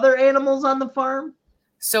you have other animals on the farm?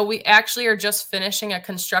 So we actually are just finishing a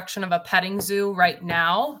construction of a petting zoo right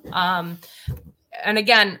now. And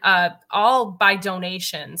again, all by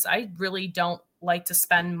donations. I really don't like to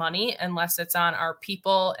spend money unless it's on our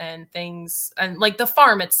people and things and like the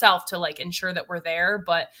farm itself to like ensure that we're there.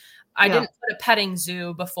 But I didn't put a petting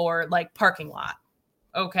zoo before like parking lot.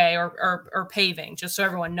 Okay. Or paving, just so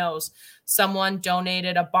everyone knows. Someone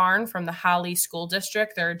donated a barn from the Holly School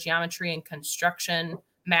District. Their geometry and construction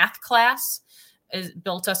math class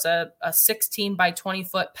built us a 16 by 20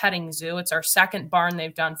 foot petting zoo. It's our second barn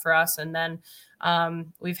they've done for us. And then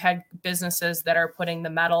we've had businesses that are putting the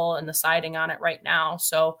metal and the siding on it right now.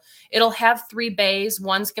 So it'll have 3 bays.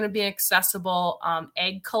 One's going to be an accessible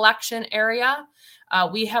egg collection area.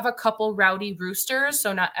 We have a couple rowdy roosters,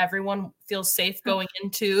 so not everyone feels safe going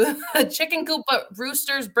into a chicken coop, but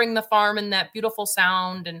roosters bring the farm and that beautiful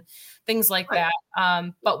sound and things like that.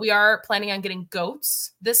 But we are planning on getting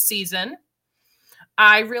goats this season.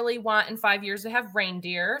 I really want in 5 years to have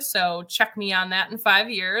reindeer. So check me on that in 5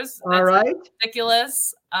 years. All right.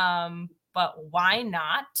 Ridiculous. But why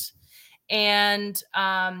not? And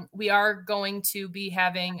we are going to be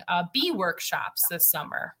having bee workshops this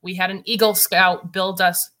summer. We had an Eagle Scout build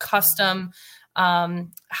us custom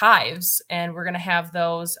hives, and we're going to have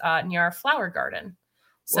those near our flower garden.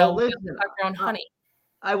 So Well, listen, we'll have our own honey.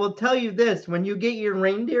 I will tell you this: when you get your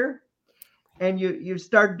reindeer and you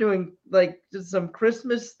start doing like just some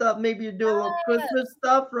Christmas stuff, maybe you do a little Christmas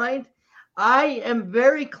stuff, right? I am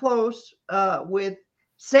very close with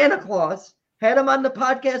Santa Claus. Had him on the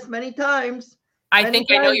podcast many times. I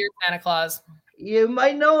think I know your Santa Claus. You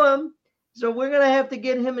might know him. So we're gonna have to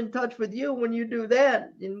get him in touch with you when you do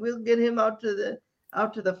that, and we'll get him out to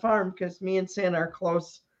the farm, because me and Santa are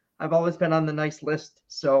close. I've always been on the nice list.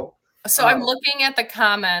 So I'm looking at the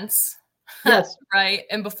comments. Yes. Right.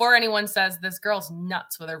 And before anyone says this girl's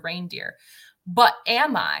nuts with a reindeer, but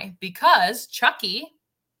am I? Because Chucky,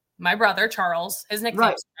 my brother Charles, his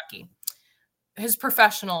nickname is Chucky. His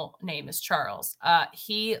professional name is Charles.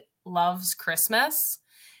 He loves Christmas.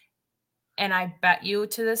 And I bet you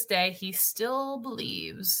to this day, he still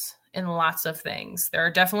believes in lots of things. There are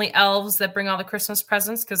definitely elves that bring all the Christmas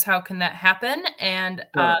presents, because how can that happen? And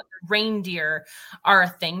reindeer are a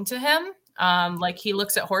thing to him. Like he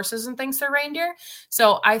looks at horses and thinks they're reindeer.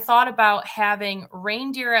 So I thought about having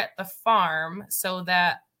reindeer at the farm so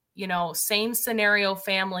that, same scenario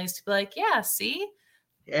families to be like, yeah, see?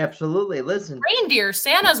 Absolutely. Listen. Reindeer,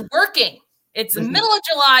 Santa's working. It's the middle of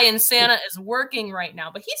July and Santa is working right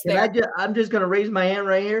now, but he's there. I'm just going to raise my hand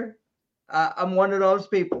right here. I'm one of those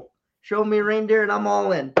people. Show me reindeer and I'm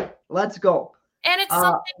all in. Let's go. And it's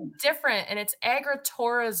something different, and it's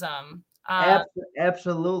agritourism.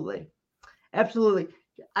 Absolutely. Absolutely.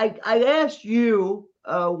 I asked you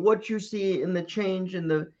what you see in the change in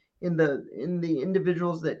the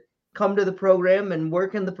individuals that come to the program and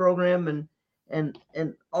work in the program and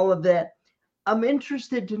all of that. I'm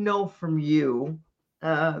interested to know from you,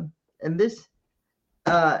 and this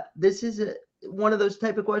is one of those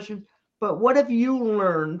type of questions, but what have you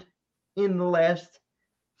learned in the last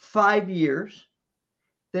 5 years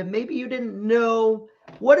that maybe you didn't know?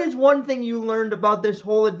 What is one thing you learned about this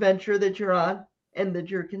whole adventure that you're on and that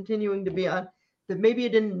you're continuing to be on that maybe you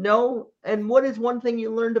didn't know? And what is one thing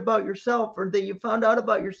you learned about yourself, or that you found out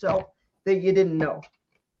about yourself that you didn't know?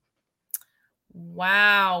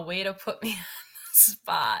 Wow, way to put me on the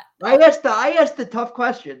spot. I asked the tough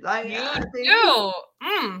questions.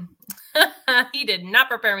 He did not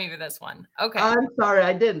prepare me for this one. Okay. I'm sorry,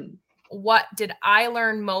 I didn't. What did I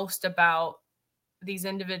learn most about these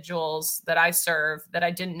individuals that I serve that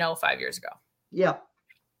I didn't know 5 years ago? Yeah.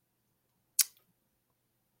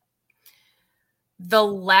 The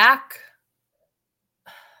lack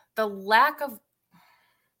of,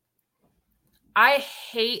 I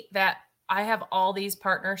hate that I have all these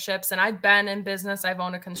partnerships, and I've been in business. I've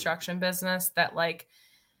owned a construction business that like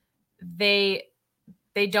they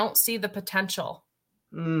don't see the potential.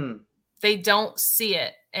 They don't see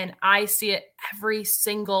it. And I see it every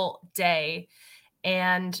single day.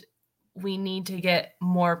 And we need to get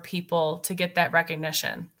more people to get that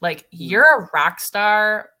recognition. Like, you're a rock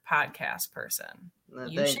star podcast person.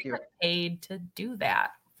 You should get paid to do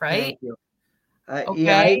that, right? Thank you. Okay.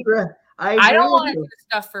 Yeah, I agree. I don't want to do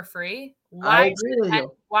stuff for free. Why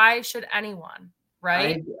should anyone,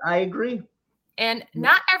 right? I agree. And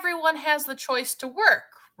not everyone has the choice to work,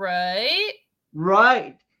 right?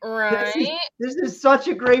 Right. Right. This is such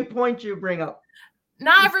a great point you bring up.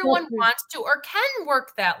 Not everyone wants to or can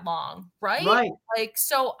work that long, right? Right. Like,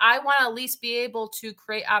 so I want to at least be able to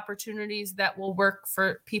create opportunities that will work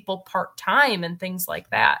for people part-time and things like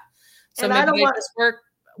that. So and maybe they just work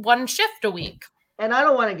one shift a week. And I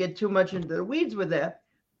don't want to get too much into the weeds with that,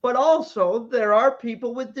 but also there are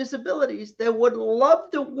people with disabilities that would love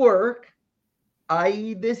to work,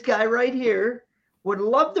 i.e. this guy right here, would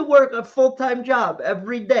love to work a full-time job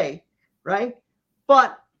every day, right?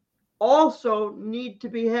 But also need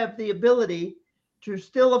to have the ability to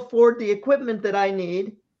still afford the equipment that I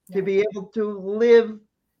need to be able to live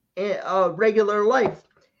a regular life.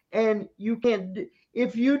 And you can't,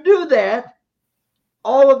 if you do that,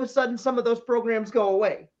 all of a sudden some of those programs go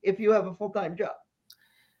away if you have a full-time job.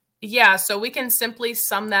 Yeah, so we can simply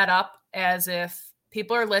sum that up as if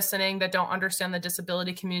people are listening that don't understand the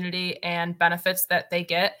disability community and benefits that they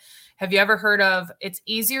get. Have you ever heard of it's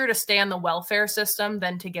easier to stay on the welfare system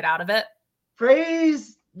than to get out of it?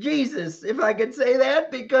 Praise Jesus, if I could say that,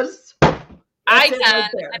 because I can,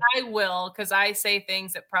 and I will, because I say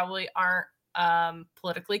things that probably aren't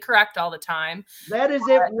politically correct all the time. That is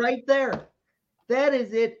it right there. That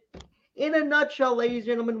is it. In a nutshell, ladies and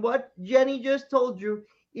gentlemen, what Jenny just told you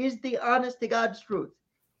is the honest to God's truth.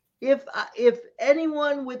 If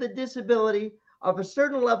anyone with a disability of a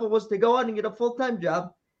certain level was to go out and get a full-time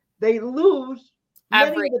job, they lose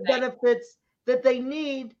many of the benefits that they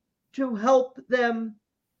need to help them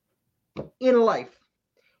in life.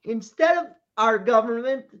 Instead of our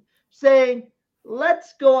government saying,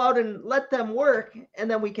 let's go out and let them work, and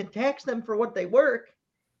then we can tax them for what they work,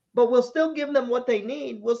 but we'll still give them what they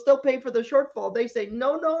need. We'll still pay for the shortfall. They say,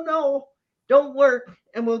 no, don't work,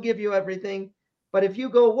 and we'll give you everything. But if you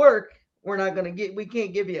go work, we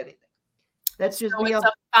can't give you anything. That's just so it's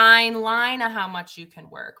a fine line of how much you can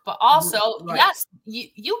work. But also, right. Yes,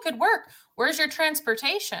 you could work. Where's your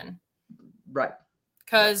transportation? Right.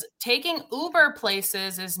 Because taking Uber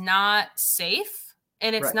places is not safe,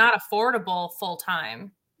 and it's not affordable full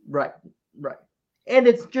time. Right. And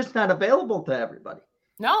it's just not available to everybody.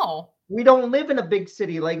 No. We don't live in a big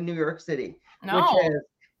city like New York City, which has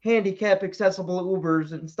handicap accessible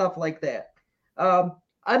Ubers and stuff like that.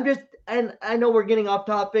 And I know we're getting off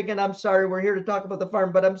topic, and I'm sorry, we're here to talk about the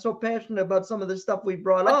farm, but I'm so passionate about some of the stuff we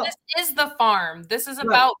brought up. This is the farm. This is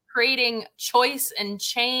about creating choice and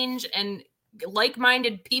change and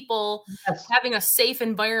like-minded people having a safe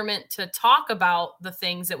environment to talk about the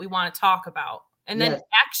things that we want to talk about and then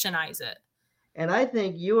actionize it. And I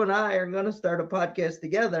think you and I are going to start a podcast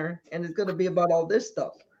together, and it's going to be about all this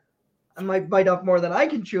stuff. I might bite off more than I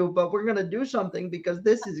can chew, but we're going to do something because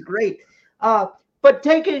this is great. But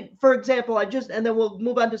take it, for example, and then we'll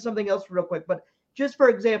move on to something else real quick. But just for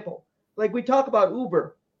example, like we talk about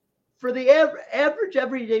Uber, for the average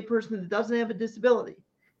everyday person that doesn't have a disability,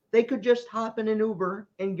 they could just hop in an Uber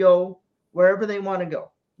and go wherever they want to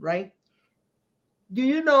go, right? Do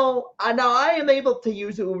you know, now I am able to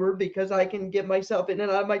use Uber because I can get myself in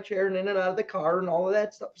and out of my chair and in and out of the car and all of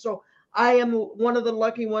that stuff. So I am one of the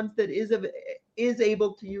lucky ones that is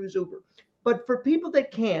able to use Uber. But for people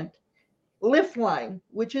that can't, Liftline,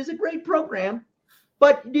 which is a great program,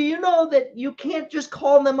 but do you know that you can't just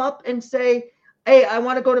call them up and say, hey, I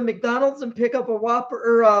want to go to McDonald's and pick up a Whopper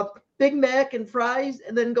or a Big Mac and fries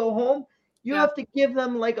and then go home? You have to give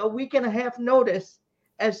them like a week and a half notice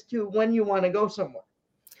as to when you want to go somewhere.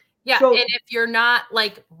 Yeah, so, and if you're not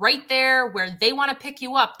like right there where they want to pick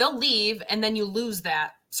you up, they'll leave and then you lose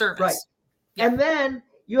that service. Right. Yeah. And then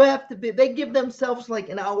they give themselves like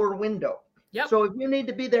an hour window. Yep. So if you need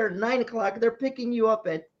to be there at 9 o'clock, they're picking you up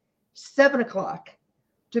at 7 o'clock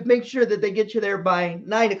to make sure that they get you there by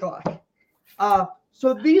 9 o'clock.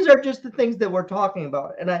 So these are just the things that we're talking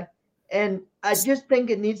about. And I just think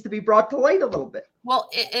it needs to be brought to light a little bit. Well,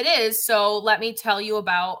 it is. So let me tell you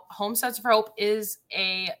about Homesteads for Hope is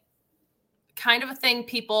a kind of a thing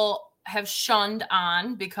people have shunned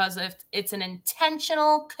on because it's an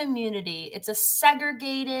intentional community. It's a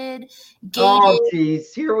segregated, gated. Oh,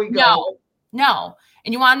 geez. Here we go. No.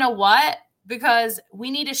 And you want to know what? Because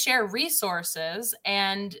we need to share resources,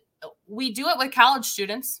 and we do it with college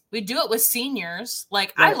students. We do it with seniors.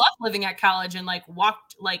 Like I love living at college and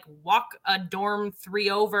walk a dorm 3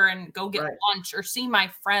 over and go get lunch or see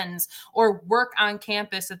my friends or work on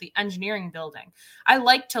campus at the engineering building. I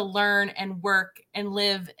like to learn and work and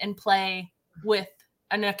live and play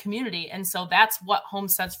in a community. And so that's what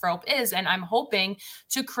Homesteads for Hope is. And I'm hoping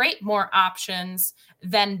to create more options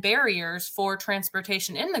than barriers for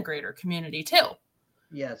transportation in the greater community too.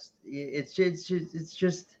 Yes.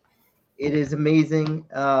 It is amazing.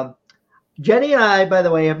 Jenny and I, by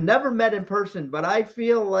the way, have never met in person, but I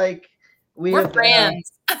feel like we're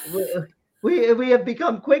friends. We have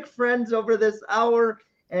become quick friends over this hour,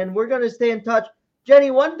 and we're going to stay in touch.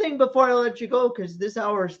 Jenny, one thing before I let you go, because this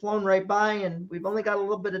hour has flown right by and we've only got a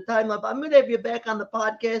little bit of time left. I'm going to have you back on the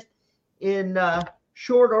podcast in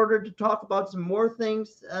short order to talk about some more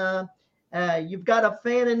things. You've got a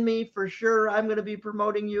fan in me for sure. I'm going to be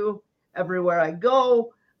promoting you everywhere I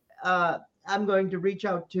go. I'm going to reach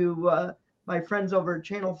out to my friends over at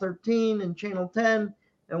Channel 13 and Channel 10,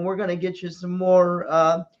 and we're going to get you some more,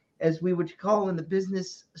 as we would call in the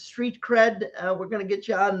business, street cred. We're going to get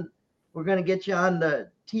you on. We're going to get you on the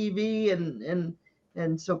TV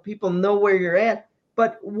and so people know where you're at.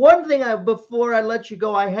 But one thing before I let you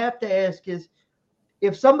go, I have to ask is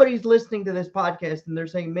if somebody's listening to this podcast and they're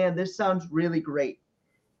saying, man, this sounds really great.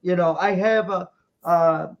 You know, I have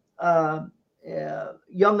a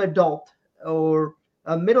young adult or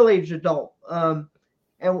a middle-aged adult. And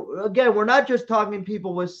again, we're not just talking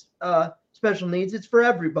people with special needs. It's for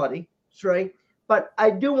everybody, right? But I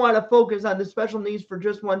do want to focus on the special needs for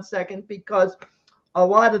just 1 second because a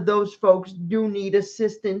lot of those folks do need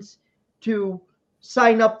assistance to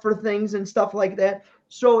sign up for things and stuff like that.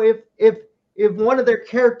 So if one of their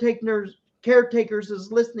caretakers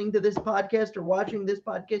is listening to this podcast or watching this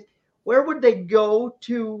podcast, where would they go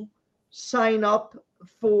to sign up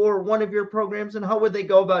for one of your programs, and how would they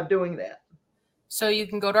go about doing that? So you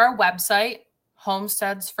can go to our website,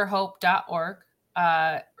 homesteadsforhope.org.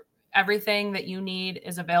 Everything that you need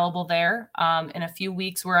is available there. In a few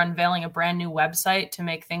weeks, we're unveiling a brand new website to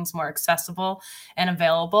make things more accessible and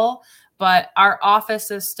available. But our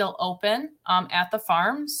office is still open at the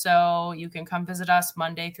farm. So you can come visit us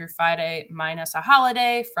Monday through Friday, minus a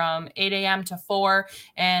holiday, from 8 a.m. to 4.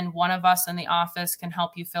 And one of us in the office can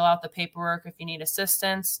help you fill out the paperwork if you need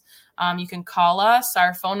assistance. You can call us.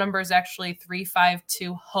 Our phone number is actually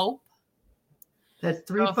 352-HOPE. That's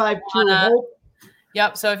 352-HOPE.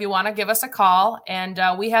 Yep. So if you want to give us a call, and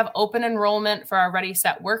we have open enrollment for our Ready,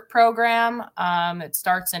 Set, Work program. It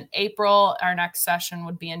starts in April. Our next session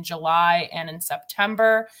would be in July and in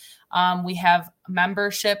September. We have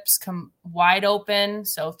memberships come wide open.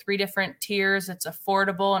 So 3 different tiers. It's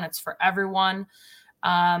affordable and it's for everyone.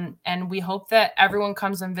 And we hope that everyone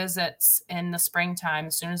comes and visits in the springtime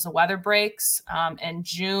as soon as the weather breaks. And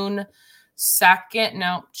June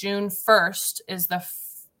 1st is the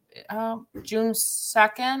June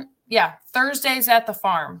 2nd. Yeah. Thursdays at the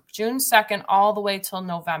farm, June 2nd, all the way till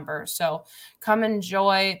November. So come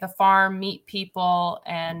enjoy the farm, meet people,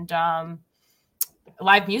 and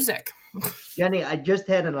live music. Jenny, I just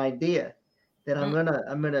had an idea that I'm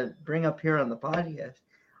gonna bring up here on the podcast.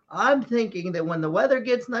 I'm thinking that when the weather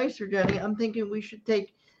gets nicer, Jenny, I'm thinking we should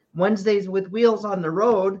take Wednesdays with Wheels on the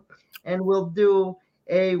road, and we'll do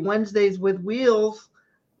a Wednesdays with Wheels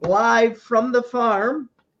live from the farm.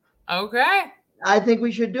 Okay. I think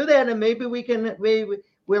we should do that, and maybe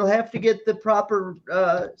we'll have to get the proper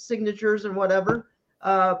signatures and whatever.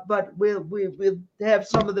 But we'll have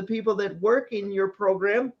some of the people that work in your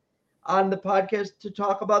program on the podcast to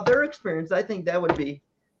talk about their experience. I think that would be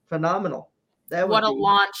phenomenal. What a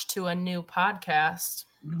launch to a new podcast.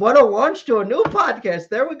 What a launch to a new podcast.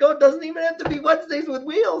 There we go. It doesn't even have to be Wednesdays with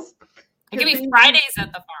Wheels. It can be Fridays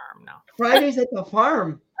at the farm. No. Fridays at the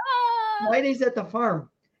farm. Fridays at the farm.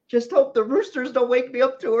 Just hope the roosters don't wake me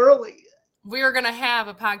up too early. We're going to have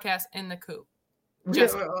a podcast in the coop. In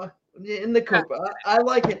the coop. I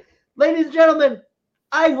like it. Ladies and gentlemen,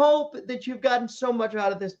 I hope that you've gotten so much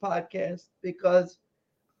out of this podcast, because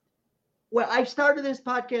I started this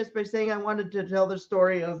podcast by saying I wanted to tell the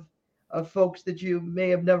story of folks that you may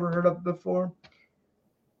have never heard of before.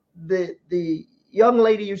 The young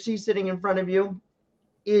lady you see sitting in front of you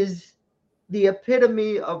is the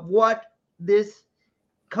epitome of what this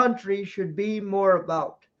country should be more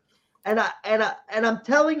about. And I'm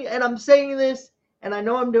telling you, and I'm saying this, and I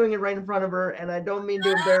know I'm doing it right in front of her, and I don't mean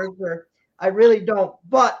to embarrass her. I really don't,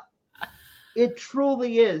 but it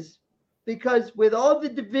truly is, because with all the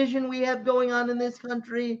division we have going on in this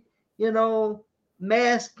country,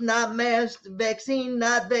 masked, not masked, vaccine,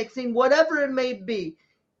 not vaccine, whatever it may be,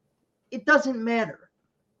 it doesn't matter.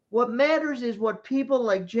 What matters is what people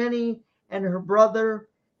like Jenny and her brother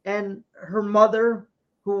and her mother,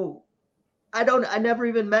 who I never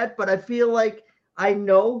even met, but I feel like I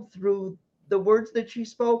know through the words that she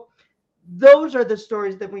spoke. Those are the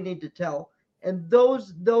stories that we need to tell. And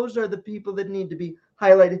those are the people that need to be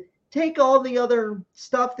highlighted. Take all the other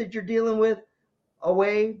stuff that you're dealing with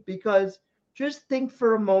away, because just think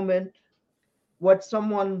for a moment what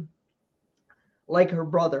someone like her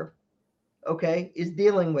brother, okay, is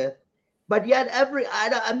dealing with. But yet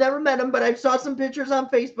I've never met him, but I saw some pictures on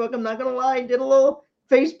Facebook. I'm not going to lie. I did a little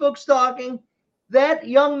Facebook stalking. That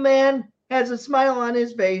young man has a smile on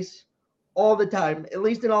his face all the time, at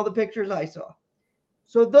least in all the pictures I saw.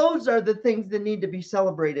 So those are the things that need to be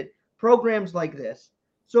celebrated, programs like this.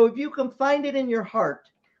 So if you can find it in your heart,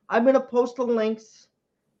 I'm going to post the links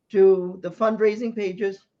to the fundraising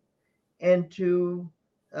pages and to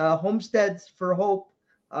Homesteads for Hope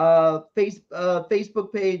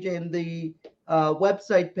Facebook page and the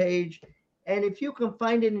website page. And if you can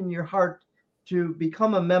find it in your heart to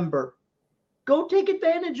become a member, go take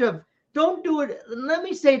advantage of. Don't do it. Let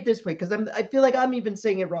me say it this way, because I feel like I'm even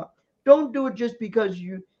saying it wrong. Don't do it just because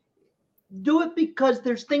you do it, because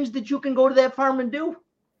there's things that you can go to that farm and do.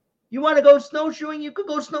 You want to go snowshoeing, you could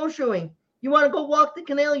go snowshoeing. You want to go walk the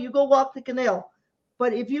canal, you go walk the canal.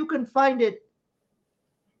 But if you can find it,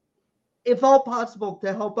 if all possible,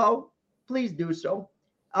 to help out, please do so.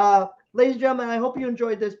 Ladies and gentlemen, I hope you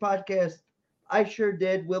enjoyed this podcast. I sure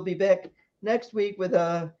did. We'll be back next week with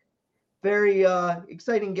a very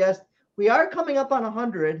exciting guest. We are coming up on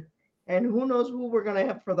 100, and who knows who we're going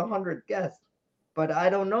to have for the 100th guest. But I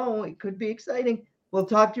don't know. It could be exciting. We'll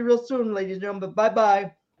talk to you real soon, ladies and gentlemen.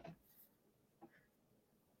 Bye-bye.